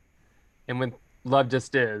 divisions, and when love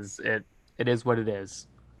just is, it is what it is.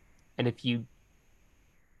 And if you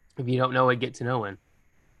don't know it, get to know it,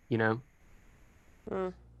 you know?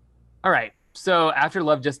 Mm. All right. So after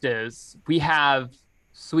love just is, we have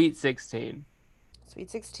Sweet 16, Sweet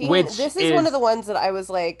 16. which This is one of is the ones that I was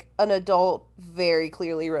like, an adult very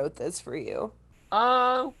clearly wrote this for you.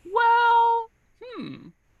 well,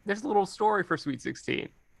 there's a little story for Sweet 16.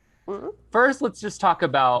 Mm. First, let's just talk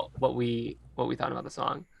about what we thought about the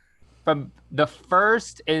song. From the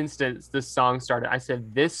first instance this song started, I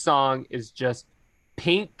said this song is just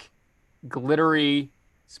pink, glittery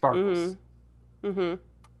sparkles. Mm-hmm. Mm-hmm.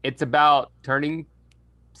 It's about turning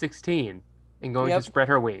 16 and going to Yep. spread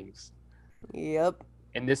her wings. Yep.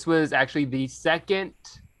 And this was actually the second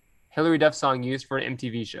Hillary Duff song used for an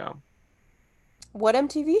MTV show. What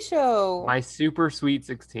MTV show? My Super Sweet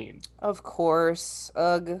 16. Of course.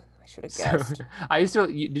 Ugh, I should have So guessed.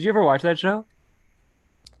 did you ever watch that show?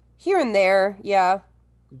 Here and there, yeah.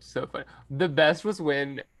 So funny. The best was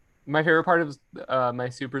when my favorite part of my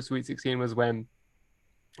Super Sweet 16 was when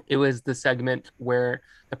it was the segment where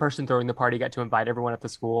the person throwing the party got to invite everyone at the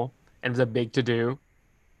school and it was a big to do.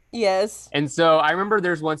 Yes. And so I remember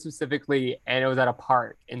there's one specifically, and it was at a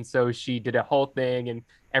park. And so she did a whole thing, and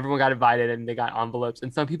everyone got invited, and they got envelopes.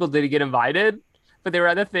 And some people didn't get invited, but they were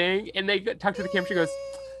at the thing, and they talked to the camera. She goes,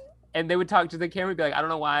 and they would talk to the camera, and be like, "I don't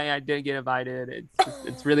know why I didn't get invited.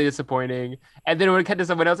 It's really disappointing." And then it would cut to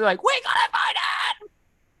someone else, they're like, "We got invited."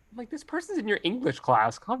 I'm like, "This person's in your English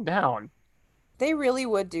class. Calm down." They really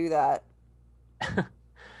would do that.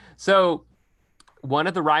 So one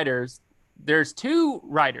of the writers, there's two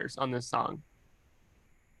writers on this song.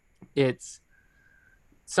 It's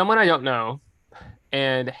someone I don't know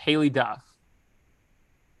and Haley Duff.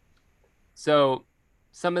 So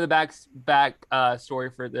some of the back story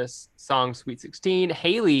for this song, Sweet 16,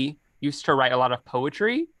 Haley used to write a lot of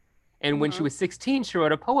poetry. And when she Mhm. was 16, she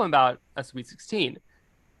wrote a poem about a Sweet 16.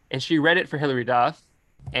 And she read it for Hillary Duff.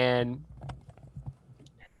 And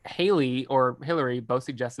Haley or Hillary both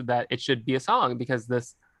suggested that it should be a song because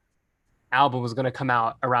this album was going to come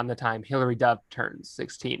out around the time Hillary Duff turns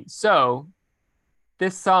 16. So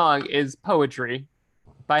this song is poetry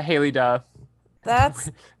by Haley Duff. That's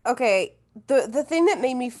okay. The thing that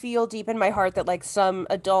made me feel deep in my heart that like some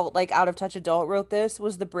adult, like out of touch adult wrote this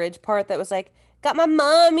was the bridge part that was like, got my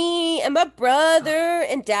mommy and my brother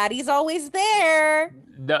and daddy's always there.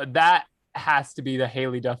 That has to be the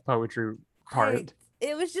Haley Duff poetry part.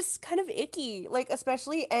 It was just kind of icky, like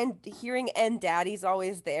especially and hearing and daddy's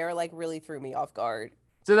always there like really threw me off guard.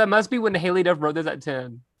 So that must be when Haley Duff wrote this at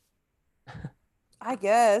 10. I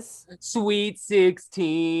guess. Sweet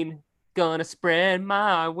 16, gonna spread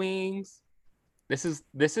my wings. This is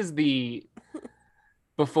the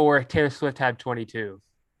before Taylor Swift had 22.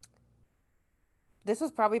 This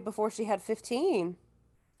was probably before she had 15.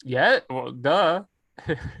 Yeah, well, duh.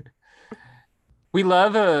 We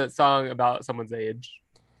love a song about someone's age.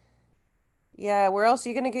 Yeah, where else are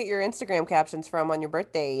you gonna get your Instagram captions from on your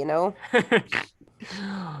birthday, you know?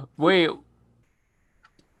 Wait,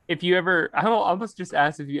 if you ever, I almost just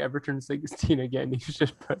asked if you ever turn 16 again, you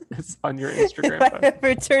should put this on your If Instagram I post.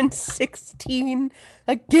 ever turn 16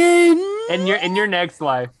 again. In your next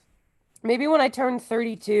life, Maybe when I turn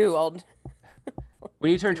 32, I'll.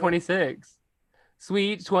 when you turn Do it. 26,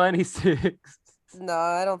 sweet 26. No,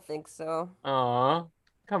 I don't think so. Aw,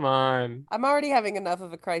 come on. I'm already having enough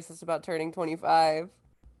of a crisis about turning 25.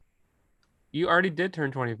 You already did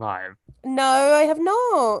turn 25. No, I have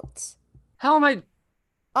not. How am I?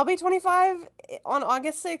 I'll be 25 on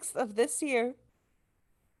August 6th of this year.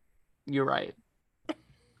 You're right.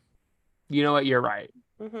 You know what? You're right.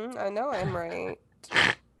 I know I'm right.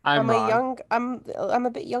 I'm wrong. I'm a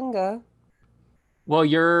bit younger. Well,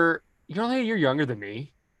 you're only a year younger than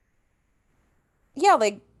me, Yeah,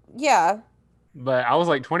 yeah. but I was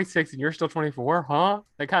like 26 and you're still 24, huh?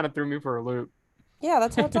 That kind of threw me for a loop. Yeah,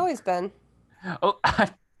 that's how it's always been. Oh,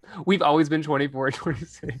 we've always been 24 and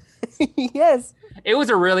 26. Yes. It was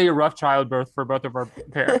a really rough childbirth for both of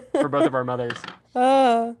our mothers.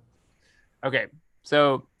 Uh, Okay,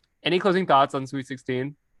 so any closing thoughts on Sweet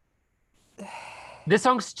 16? This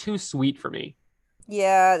song's too sweet for me.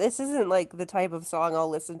 yeah, this isn't like the type of song I'll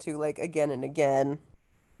listen to like again and again.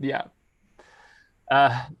 Yeah.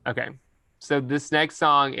 Okay. So this next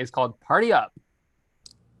song is called Party Up.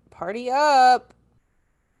 Party up.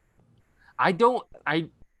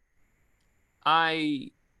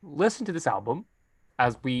 I listened to this album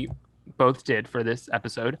as we both did for this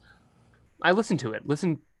episode. I listened to it.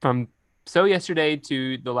 Listened from So Yesterday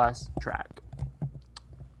to the last track.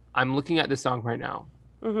 I'm looking at this song right now.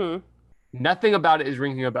 Nothing about it is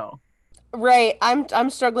ringing a bell. Right. I'm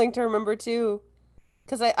struggling to remember too.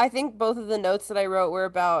 Because I think both of the notes that I wrote were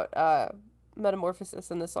about Metamorphosis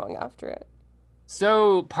in the song after it.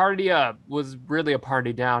 So Party Up was really a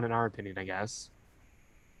party down in our opinion, I guess.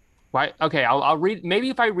 Why? Okay, I'll read. Maybe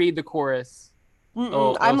if I read the chorus,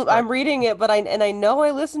 it'll start. I'm reading it, but I know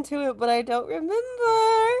I listened to it, but I don't remember.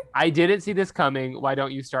 I didn't see this coming. Why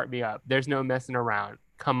don't you start me up? There's no messing around.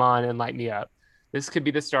 Come on and light me up. This could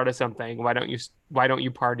be the start of something. Why don't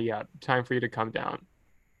you party up? Time for you to come down.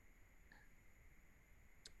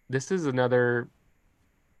 This is another.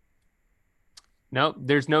 Nope,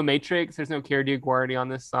 there's no Matrix. There's no Cara DiGuardi on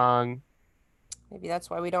this song. Maybe that's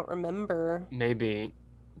why we don't remember. Maybe.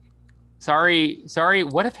 Sorry.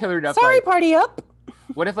 What if Hillary Duff? Sorry, party up.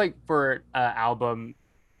 What if like for album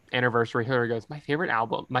anniversary, Hillary goes, my favorite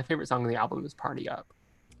song on the album is Party Up.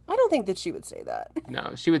 I don't think that she would say that.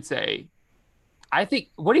 No, she would say,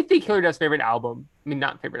 what do you think Hillary Duff's favorite album? I mean,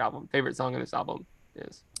 not favorite album, favorite song on this album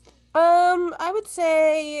is? I would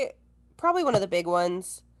say probably one of the big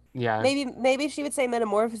ones. Yeah. Maybe she would say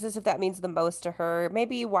Metamorphosis if that means the most to her.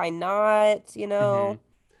 Maybe Why Not, you know?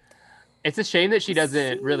 It's a shame that she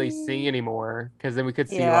doesn't really sing anymore, because then we could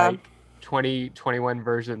see like 21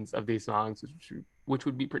 versions of these songs, which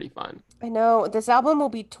would be pretty fun. I know. This album will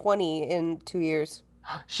be 20 in 2 years.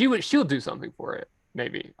 She'll do something for it.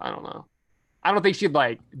 Maybe. I don't know. I don't think she'd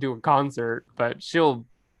like do a concert, but she'll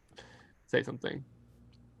say something.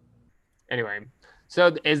 Anyway,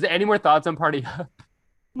 so is there any more thoughts on Party Up?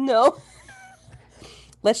 No.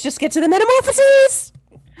 Let's just get to the Metamorphosis.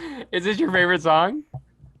 Is this your favorite song?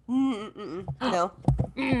 No.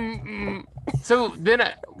 So then,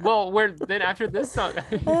 then after this song.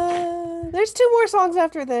 There's 2 more songs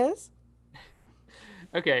after this.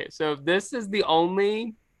 Okay, so this is the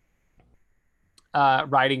only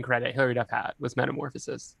writing credit Hillary Duff had was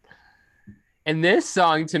Metamorphosis. And this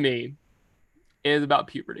song to me is about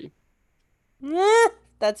puberty.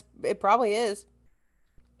 It probably is.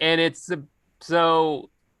 And so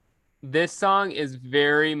this song is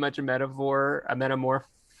very much a metaphor, a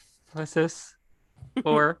metamorphosis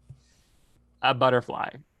for a butterfly.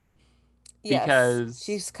 Yes, because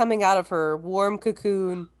she's coming out of her warm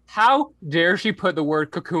cocoon. How dare she put the word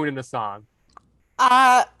cocoon in the song?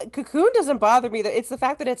 Cocoon doesn't bother me. It's the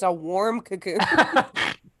fact that it's a warm cocoon.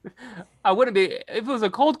 I wouldn't be if it was a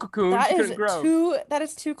cold cocoon. That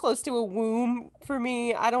is too close to a womb for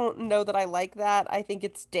me. I don't know that I like that. I think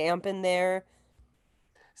it's damp in there.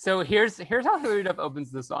 So here's how Hillary Duff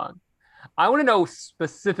opens the song. I want to know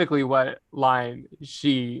specifically what line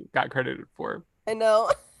she got credited for. I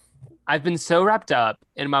know. I've been so wrapped up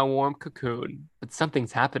in my warm cocoon, but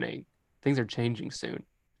something's happening. Things are changing soon.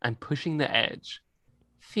 I'm pushing the edge,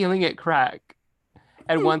 feeling it crack.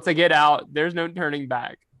 And once I get out, there's no turning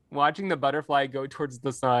back. Watching the butterfly go towards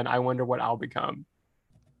the sun, I wonder what I'll become.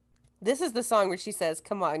 This is the song where she says,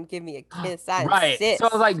 "Come on, give me a kiss." I right. insist. So I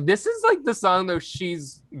was like, this is like the song though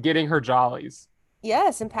she's getting her jollies.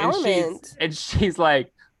 Yes, empowerment. And she's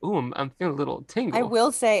like, ooh, I'm feeling a little tingle. I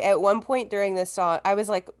will say, at one point during this song, I was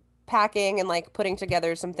like packing and like putting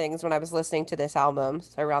together some things when I was listening to this album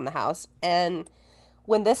around the house. And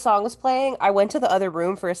when this song was playing, I went to the other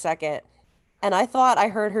room for a second and I thought I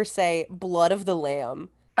heard her say "Blood of the Lamb."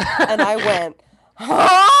 And I went,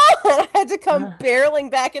 "Huh?" And I had to come barreling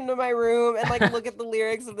back into my room and like look at the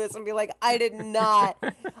lyrics of this and be like, I did not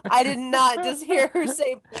just hear her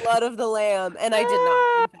say "Blood of the Lamb," and I did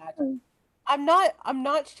not. In fact, I'm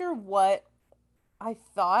not sure what I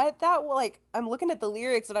thought that like I'm looking at the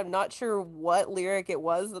lyrics and I'm not sure what lyric it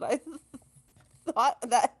was that I thought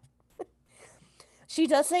that she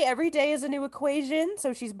does say every day is a new equation,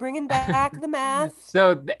 so she's bringing back the math.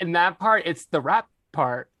 So in that part, it's the rap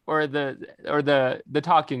part or the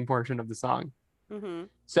talking portion of the song. Mm-hmm.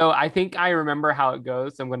 So I think I remember how it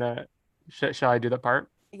goes. I'm gonna shall I do that part?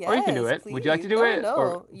 Yes, or you can do it. please. Would you like to do it? No,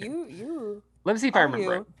 Or you. let me see if I Are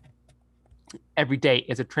remember you? it. Every day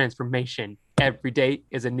is a transformation. Every day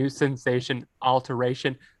is a new sensation,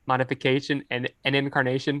 alteration, modification, and an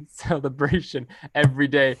incarnation, celebration. Every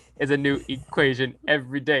day is a new equation.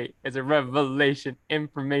 Every day is a revelation,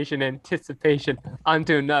 information, anticipation,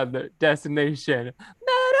 onto another destination.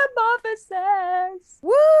 Metamorphosis.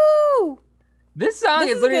 Woo! This song This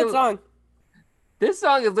is is a good literally song. this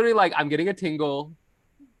song is literally like I'm getting a tingle.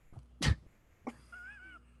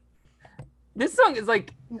 This song is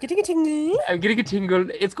like I'm getting a tingle. I'm getting a tingle.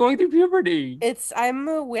 It's going through puberty.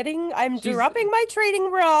 I'm She's- dropping my trading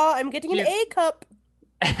bra. I'm getting an she's- A cup.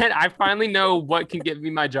 And I finally know what can give me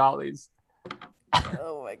my jollies.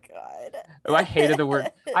 Oh my god. Oh, I hated the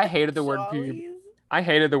word. I hated the word puberty. Jollies? I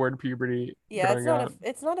hated the word puberty. Yeah, growing up.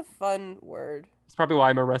 it's not a fun word. It's probably why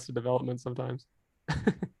I'm Arrested Development sometimes.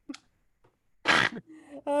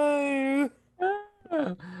 Oh.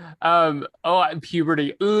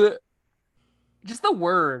 Puberty. Ugh. Just the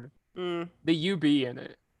word, Mm. the UB in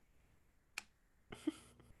it.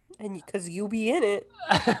 And because you be in it.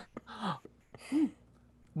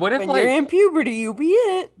 What if When like you're in puberty, you be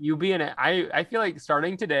in it. UB in it? I feel like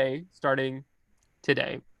starting today,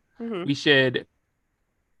 Mhm. we should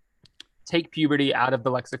take puberty out of the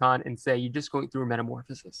lexicon and say you're just going through a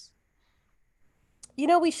metamorphosis. You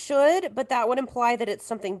know, we should, but that would imply that it's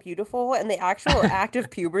something beautiful, and the actual act of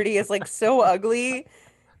puberty is like so ugly,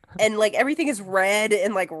 and like everything is red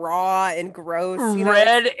and like raw and gross. You know?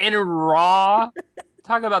 Red and raw.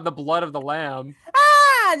 Talk about the blood of the lamb.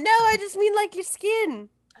 Ah, no, I just mean like your skin.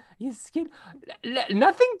 His skin.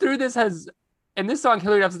 Nothing through this has. In this song,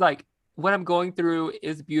 Hillary Duff is like, "What I'm going through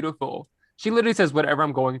is beautiful." She literally says, "Whatever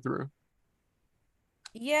I'm going through."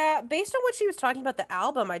 Yeah, based on what she was talking about the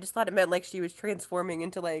album, I just thought it meant like she was transforming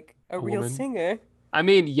into like a real woman? singer. I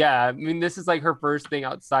mean, yeah. I mean, this is like her first thing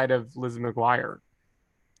outside of Lizzie McGuire.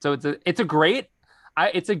 So it's a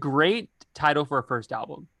great title for a first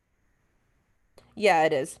album, Yeah,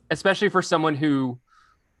 it is. especially for someone who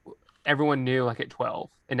everyone knew like at 12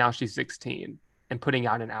 and now she's 16 and putting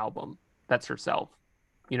out an album that's herself.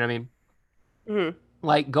 You know what I mean? Mhm.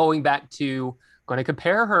 Like going to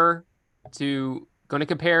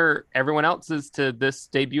compare everyone else's to this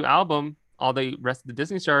debut album, all the rest of the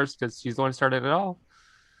Disney stars, because she's the one who started it all.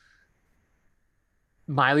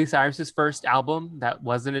 Miley Cyrus's first album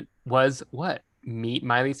was what? Meet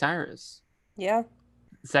Miley Cyrus. Yeah.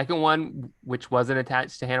 The second one, which wasn't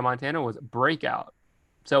attached to Hannah Montana, was Breakout.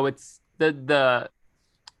 So it's the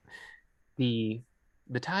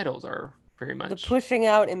titles are very The much pushing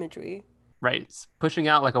out imagery. right. It's pushing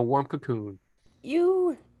out like a warm cocoon.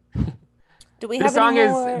 You. Do we This have song any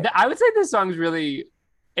is, more? I would say this song's really,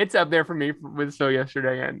 it's up there for me with So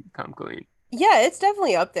Yesterday and Come Clean. Yeah, it's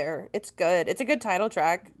definitely up there. It's good. It's a good title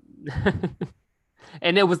track.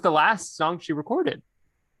 And it was the last song she recorded,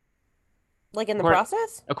 Like in the Or-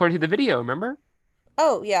 process? according to the video, remember?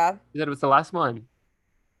 Oh, yeah. She said it was the last one.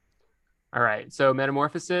 All right, so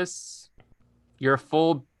Metamorphosis, you're a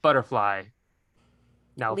full butterfly.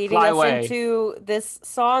 Now Leading fly us away. into this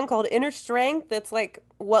song called Inner Strength that's like,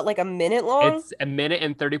 what, like a minute long? It's a minute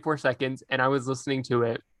and 34 seconds, and I was listening to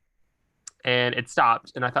it, and it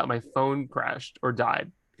stopped, and I thought my phone crashed or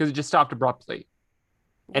died because it just stopped abruptly.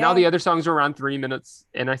 And all Yeah, the other songs were around 3 minutes,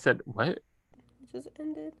 and I said, "What?" it just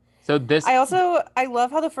ended. So this, I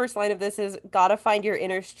love how the first line of this is, gotta find your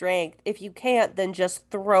inner strength. If you can't, then just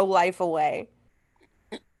throw life away.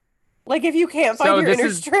 Like, if you can't find So your this inner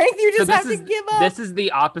is- strength, you so just this have to is give up. this is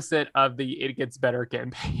the opposite of the "It Gets Better"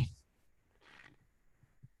 campaign.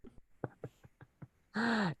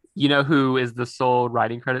 You know who is the sole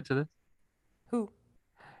writing credit to this? Who?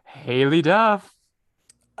 Haley Duff.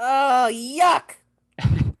 Oh, yuck.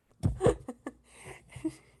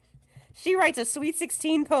 She writes a Sweet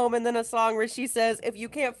 16 poem and then a song where she says, if you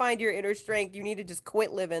can't find your inner strength, you need to just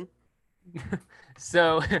quit living.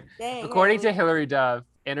 So, Dang, according to Haley. Hilary Duff,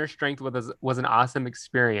 Inner Strength was an awesome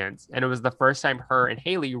experience, and it was the first time her and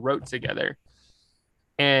Haley wrote together.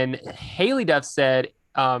 And Haley Duff said,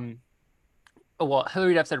 well,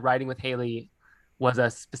 Hilary Duff said writing with Haley was a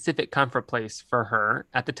specific comfort place for her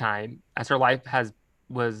at the time, as her life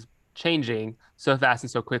was changing so fast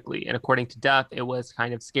and so quickly. And according to Duff, it was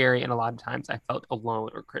kind of scary, and a lot of times I felt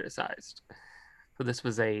alone or criticized. So this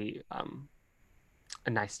was a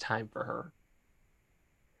nice time for her.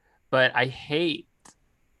 But I hate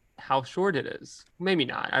how short it is. Maybe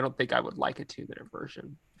not. I don't think I would like a 2-minute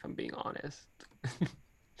version, if I'm being honest.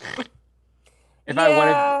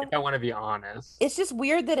 Yeah. If I want to be honest. It's just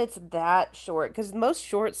weird that it's that short because most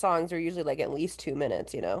short songs are usually like at least 2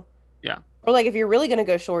 minutes, you know? Yeah. Or like if you're really gonna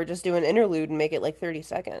go short, just do an interlude and make it like 30 The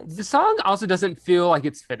seconds. song also doesn't feel like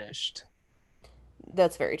it's finished.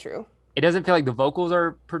 That's very true. It doesn't feel like the vocals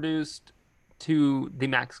are produced to the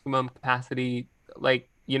maximum capacity. Like,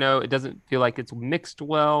 it doesn't feel like it's mixed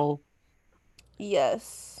well.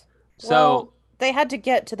 Yes. So, Well, they had to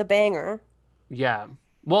get to the banger. yeah.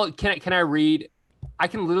 Well, can I read? I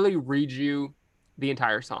can literally read you the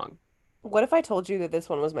entire song. What if I told you that this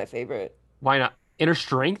one was my favorite? Why not? Inner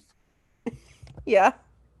Strength? Yeah.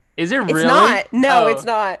 Is it It's really? not. No, it's Oh,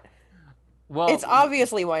 not. It's well,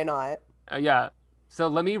 obviously why not. yeah. So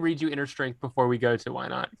let me read you Inner Strength before we go to Why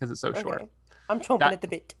Not, because it's so short. Okay. I'm chomping That at the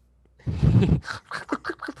bit.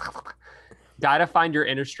 Gotta find your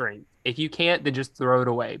inner strength. If you can't, then just throw it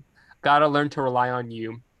away. Gotta learn to rely on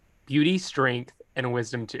you. Beauty, strength, and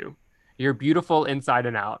wisdom too. You're beautiful inside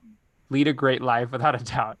and out. Lead a great life without a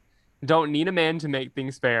doubt. Don't need a man to make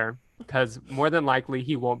things fair, because more than likely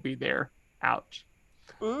he won't be there. Ouch.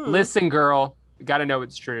 Mm. Listen, girl, gotta know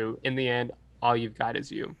it's true. In the end, all you've got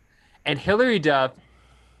is you. And Hilary Duff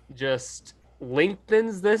just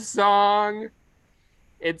lengthens this song.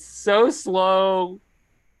 It's so slow.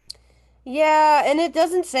 Yeah, and it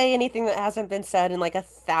doesn't say anything that hasn't been said in like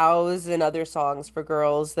 1,000 other songs for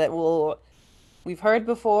girls that we've heard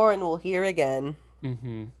before and we'll hear again.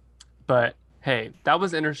 Hmm. But hey, that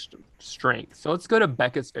was strength. So let's go to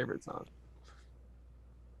Becca's favorite song.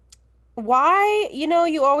 Why,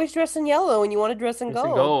 you always dress in yellow and you want to dress in It's in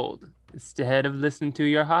gold. gold. Instead of listening to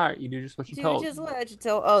your heart, you do just what you're Do told. just what you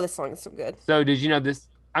tell. Oh, this song is so good. So did you know this?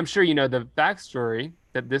 I'm sure you know the backstory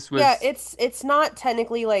that this Yeah, was. it's not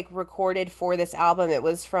technically like recorded for this album. It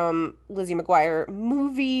was from Lizzie McGuire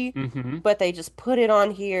movie, Hmm. but they just put it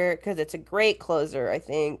on here because it's a great closer, I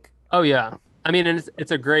think. Oh yeah. I mean, and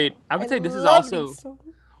it's a great. I I would say this is love also. these songs.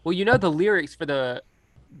 Well, the lyrics for the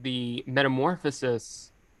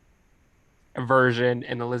Metamorphosis version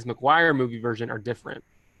and the Liz McGuire movie version are different.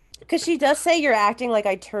 Because she does say you're acting like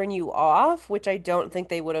I turn you off, which I don't think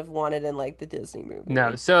they would have wanted in like the Disney No.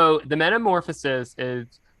 movie. So the Metamorphosis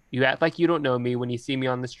is you act like you don't know me when you see me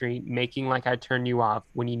on the street, making like I turn you off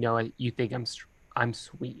when you know it, you think I'm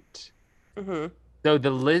sweet. Hmm. So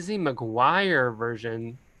the Lizzie McGuire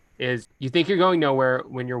version is you think you're going nowhere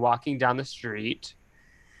when you're walking down the street.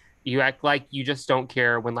 You act like you just don't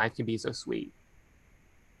care when life can be so sweet.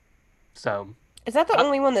 So Is that the uh,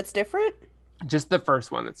 only one that's different? just the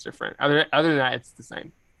first one that's different. Other than that, it's the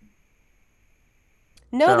same.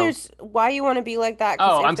 No, So there's why you want to be like that,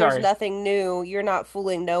 because oh, if I'm there's sorry. nothing new, you're not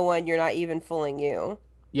fooling no one, you're not even fooling you.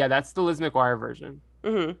 Yeah, that's the Liz McGuire version.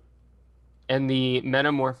 Hmm. And the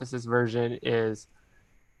Metamorphosis version is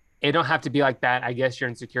it don't have to be like that. I guess you're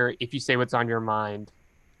insecure. If you say what's on your mind,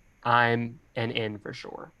 I'm an in for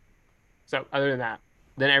sure. So other than that,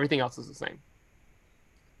 then everything else is the same.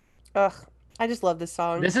 Ugh, I just love this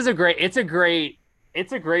song. This is a great. It's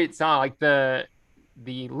a great song. Like I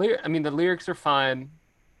mean, the lyrics are fun.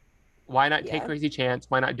 Why not take Yeah. crazy chance?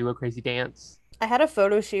 Why not do a crazy dance? I had a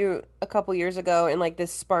photo shoot a couple years ago in like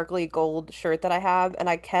this sparkly gold shirt that I have, and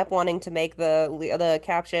I kept wanting to make the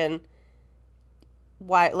caption,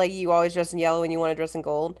 why like you always dress in yellow and you want to dress in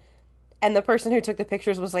gold. And the person who took the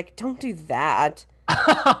pictures was like, "Don't do that."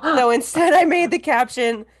 So instead I made the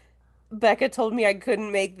caption, Becca told me I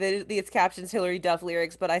couldn't make these captions Hillary Duff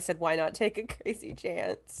lyrics, but I said, "Why not take a crazy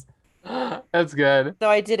chance?" That's good. So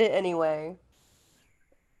I did it anyway.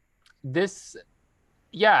 This,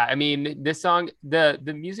 yeah, I mean, this song, the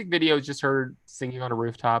music video is just her singing on a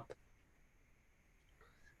rooftop.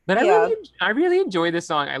 But Yeah. I really enjoy this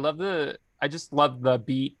song. I just love the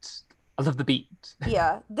beat. I love the beat.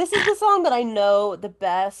 Yeah, this is the song that I know the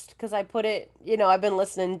best because I put it, I've been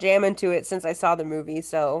listening, jamming to it since I saw the movie.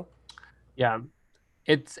 So, Yeah.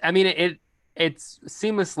 I mean, it's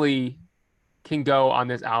seamlessly can go on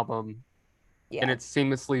this album and yeah. it's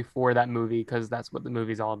seamlessly for that movie because that's what the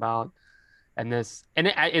movie's all about. And it's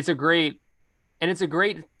And it's a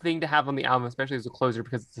great thing to have on the album, especially as a closer,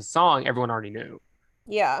 because it's a song everyone already knew.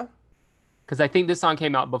 Yeah. Because I think this song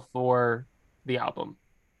came out before the album.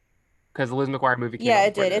 Because the Liz McGuire movie came Yeah, out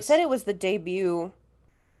it before did. It this. said it was the debut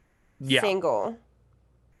Yeah, single.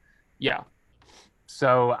 yeah.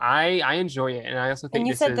 So I enjoy it, and I also And think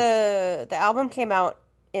you this said is. the album came out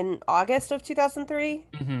in August of 2003,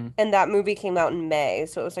 Mhm. and that movie came out in May,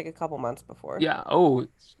 so it was like a couple months before. Yeah. Oh,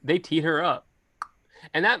 they teed her up,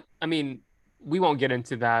 and that. I mean, we won't get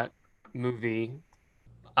into that movie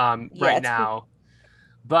right Yet. now,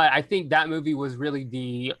 but I think that movie was really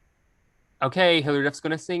the okay. Hilary Duff's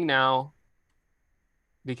gonna sing now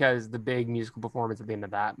because the big musical performance at the end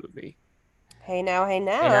of that movie. Hey now, hey Hey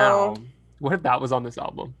now. now, what if that was on this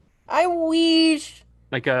album? I wish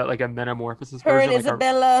Like a Metamorphosis her and version, like a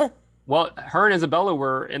Isabella. well, her and Isabella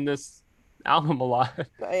were in this album a lot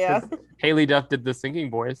Yeah. because Haley Duff did the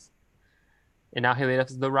singing voice, and now Haley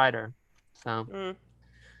Duff is the writer. So,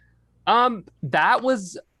 Mm. that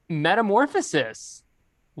was Metamorphosis.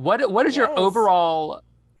 What is your Yes. overall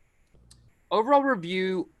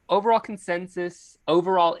review, overall consensus,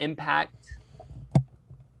 overall impact,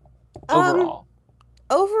 overall?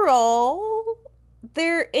 Overall,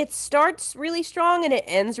 it starts really strong and it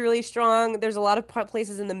ends really strong. There's a lot of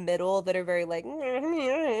places in the middle that are very like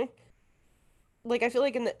I feel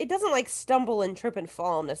like it doesn't like stumble and trip and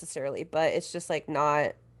fall necessarily, but it's just like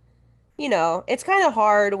not, it's kind of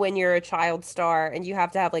hard when you're a child star and you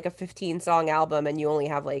have to have like a 15 song album and you only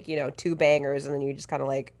have like, two bangers and then you just kind of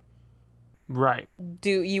like Right.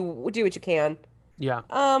 do what you can. Yeah.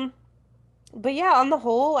 But yeah, on the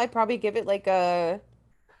whole, I'd probably give it like a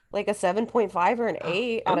 7.5 or an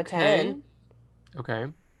 8 out of Okay. 10. Okay.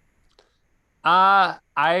 I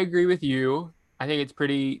agree with you. I think it's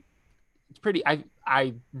pretty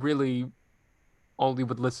I really only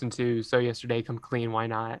would listen to So Yesterday Come Clean, why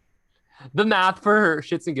not? The math for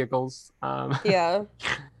shits and giggles. Yeah.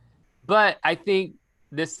 But I think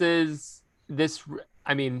this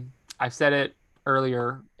I mean, I've said it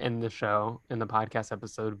earlier in the show, in the podcast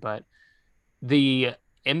episode, but the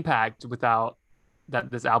impact without that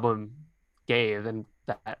this album gave and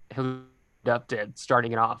that Hilary Duff did,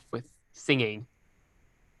 starting it off with singing,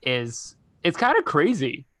 it's kind of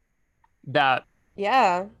crazy that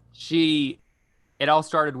Yeah. it all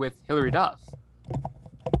started with Hilary Duff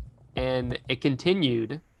and it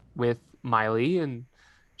continued with Miley and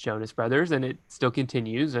Jonas Brothers, and it still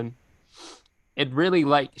continues. And it really,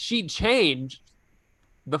 like, she changed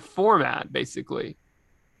the format basically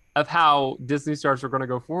of how Disney stars are going to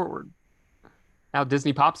go forward, how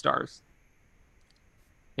Disney pop stars.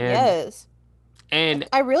 And Yes. and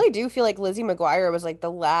I really do feel like Lizzie McGuire was like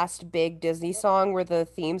the last big Disney song where the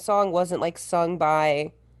theme song wasn't like sung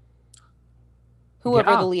by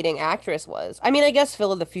whoever yeah, the leading actress was. I mean, I guess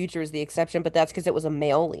Phil of the Future is the exception, but that's because it was a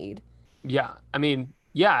male lead. yeah. I mean,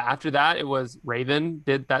 yeah. After that, it was Raven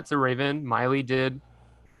did That's a Raven. Miley did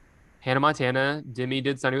Hannah Montana. Demi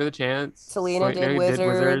did Sunny with a Chance. Selena did Selena did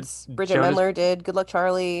Wizards. Bridget Jonas Mendler did Good Luck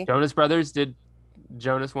Charlie. Jonas Brothers did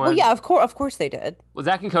Jonas Well, one. yeah, of course they did. Well,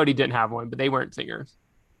 Zach and Cody didn't have one, but they weren't singers.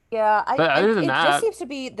 Yeah, But other than it just that, seems to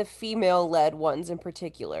be the female-led ones in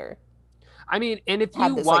particular I mean, and if had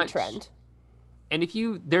you this like watch, trend. and if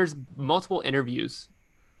you, there's multiple interviews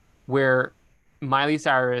where Miley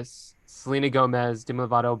Cyrus, Selena Gomez, Demi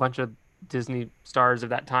Lovato, a bunch of Disney stars of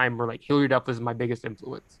that time were like, Hilary Duff was my biggest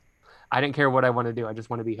influence. I didn't care what I want to do. I just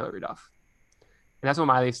want to be Hilary Duff. And that's what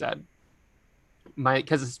Miley said.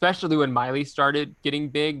 Because especially when Miley started getting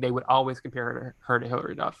big, they would always compare her to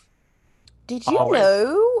Hilary Duff. Did you Always.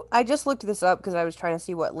 know? I just looked this up because I was trying to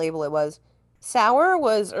see what label it was. Sour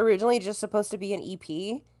was originally just supposed to be an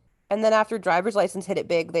EP, and then after Driver's License hit it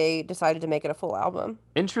big, they decided to make it a full album.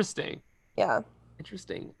 Interesting. Yeah.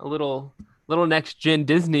 Interesting. A little next gen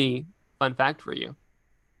Disney fun fact for you.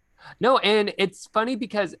 No, and it's funny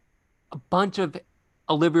because a bunch of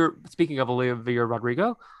speaking of Olivia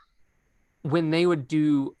Rodrigo, when they would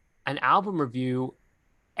do an album review,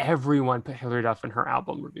 everyone put Hilary Duff in her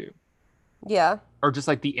album review. Yeah. Or just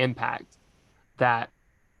like the impact that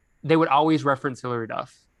they would always reference Hilary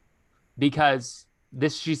Duff because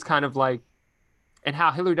she's kind of like, and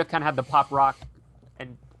how Hilary Duff kind of had the pop rock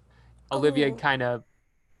and Olivia Ooh. kind of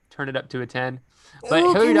turned it up to a 10. But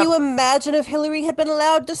Ooh, Hilary can you Duff, imagine if Hillary had been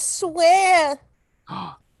allowed to swear?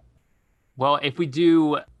 well, if we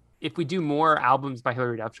do more albums by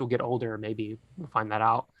Hilary Duff, she'll get older. Maybe we'll find that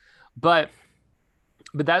out. But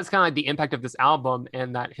that's kind of like the impact of this album,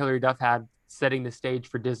 and that Hilary Duff had setting the stage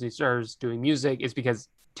for Disney stars doing music is because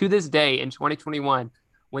to this day in 2021,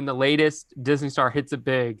 when the latest Disney star hits it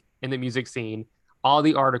big in the music scene, all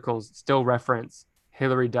the articles still reference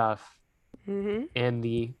Hilary Duff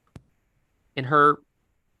Mm-hmm. in her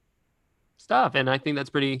stuff, and I think it's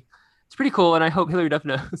pretty cool. And I hope Hilary Duff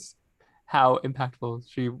knows how impactful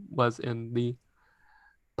she was in the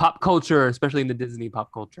pop culture, especially in the Disney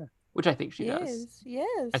pop culture, which I think she does.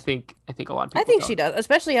 Yes. I think a lot of I people think she does,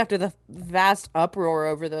 especially after the vast uproar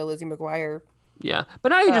over the Lizzie McGuire. Yeah, but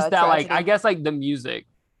not even just that. Like, Tragedy. I guess like the music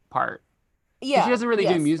part. 'Cause Yeah, she doesn't really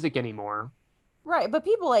do yes. music anymore. Right, but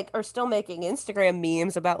people like are still making Instagram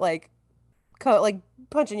memes about like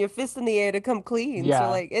punching your fist in the air to come clean. So Yeah.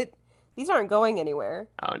 like these aren't going anywhere.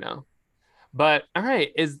 Oh no. But all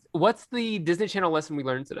right, what's the Disney Channel lesson we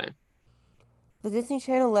learned today? The Disney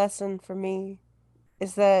Channel lesson for me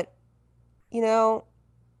is that, you know,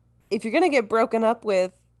 if you're gonna get broken up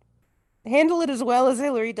with, handle it as well as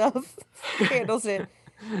Hilary Duff handles it.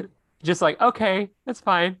 Just like, okay, that's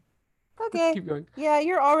fine. Let's Okay. keep going. Yeah,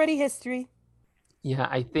 you're already history. Yeah,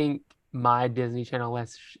 I think my Disney Channel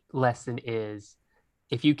lesson is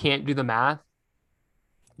if you can't do the math,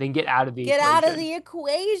 then get out of the Get out of equation. the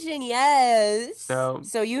equation, yes.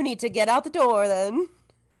 So You need to get out the door then.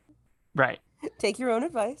 right. Take your own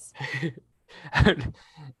advice.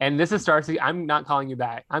 And this is Star 60. I'm not calling you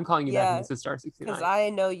back. I'm calling you back, Yeah, and this is Star 69. because I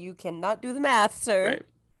know you cannot do the math, sir.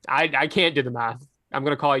 Right. I can't do the math. I'm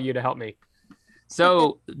gonna call you to help me.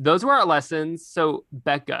 So those were our lessons. So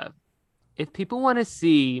Becca, if people want to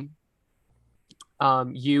see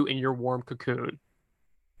you in your warm cocoon,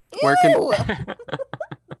 where Ew! can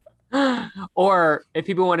or if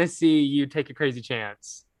people want to see you take a crazy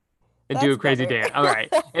chance and do a That's crazy better. dance. All right.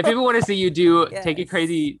 If people want to see you take a Yes.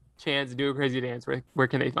 crazy chance and do a crazy dance, where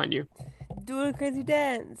can they find you? Do a crazy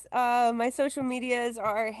dance. My social medias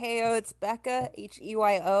are Heyo, it's Becca,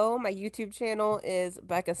 Heyo. My YouTube channel is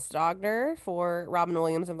Becca Stogner for Robin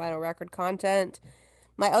Williams and vinyl record content.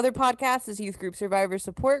 My other podcast is Youth Group Survivor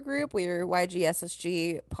Support Group. We're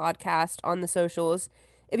YGSSG podcast on the socials.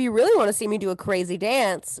 If you really want to see me do a crazy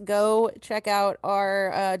dance, go check out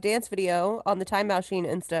our dance video on the Time Machine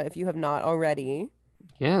Insta if you have not already.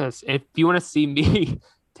 Yes. If you want to see me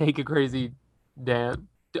take a crazy dance,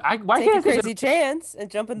 why Take can't a I say crazy chance and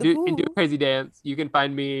jump in the pool. do a crazy dance? You can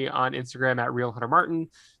find me on Instagram at Real Hunter Martin,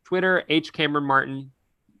 Twitter H Cameron Martin.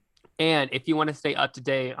 And if you want to stay up to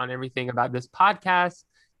date on everything about this podcast,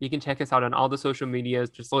 you can check us out on all the social medias.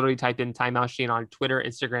 Just literally type in Time Machine on Twitter,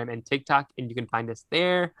 Instagram, and TikTok, and you can find us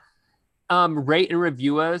there. Rate and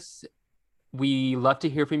review us. We love to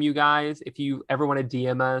hear from you guys. If you ever want to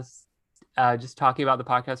DM us, just talking about the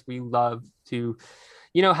podcast, we love to,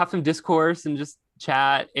 have some discourse and just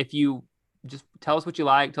chat. If you just tell us what you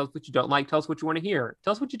like, tell us what you don't like, tell us what you want to hear,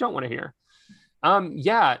 tell us what you don't want to hear.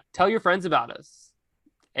 Tell your friends about us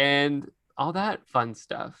and all that fun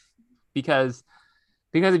stuff, because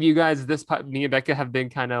of you guys, me and Becca have been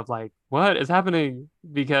kind of like, what is happening,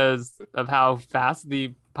 because of how fast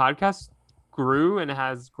the podcast grew and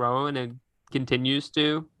has grown and continues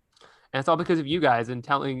to. And it's all because of you guys and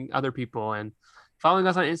telling other people and following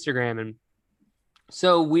us on Instagram. And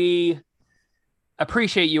so we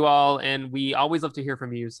appreciate you all, and we always love to hear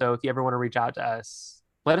from you. So if you ever want to reach out to us,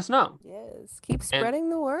 let us know. Yes, keep spreading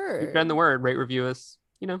the word. Keep spreading the word. Rate, review us,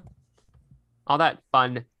 all that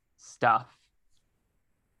fun stuff.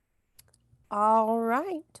 All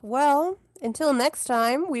right. Well, until next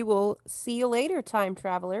time, we will see you later, time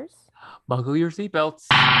travelers. Buckle your seatbelts.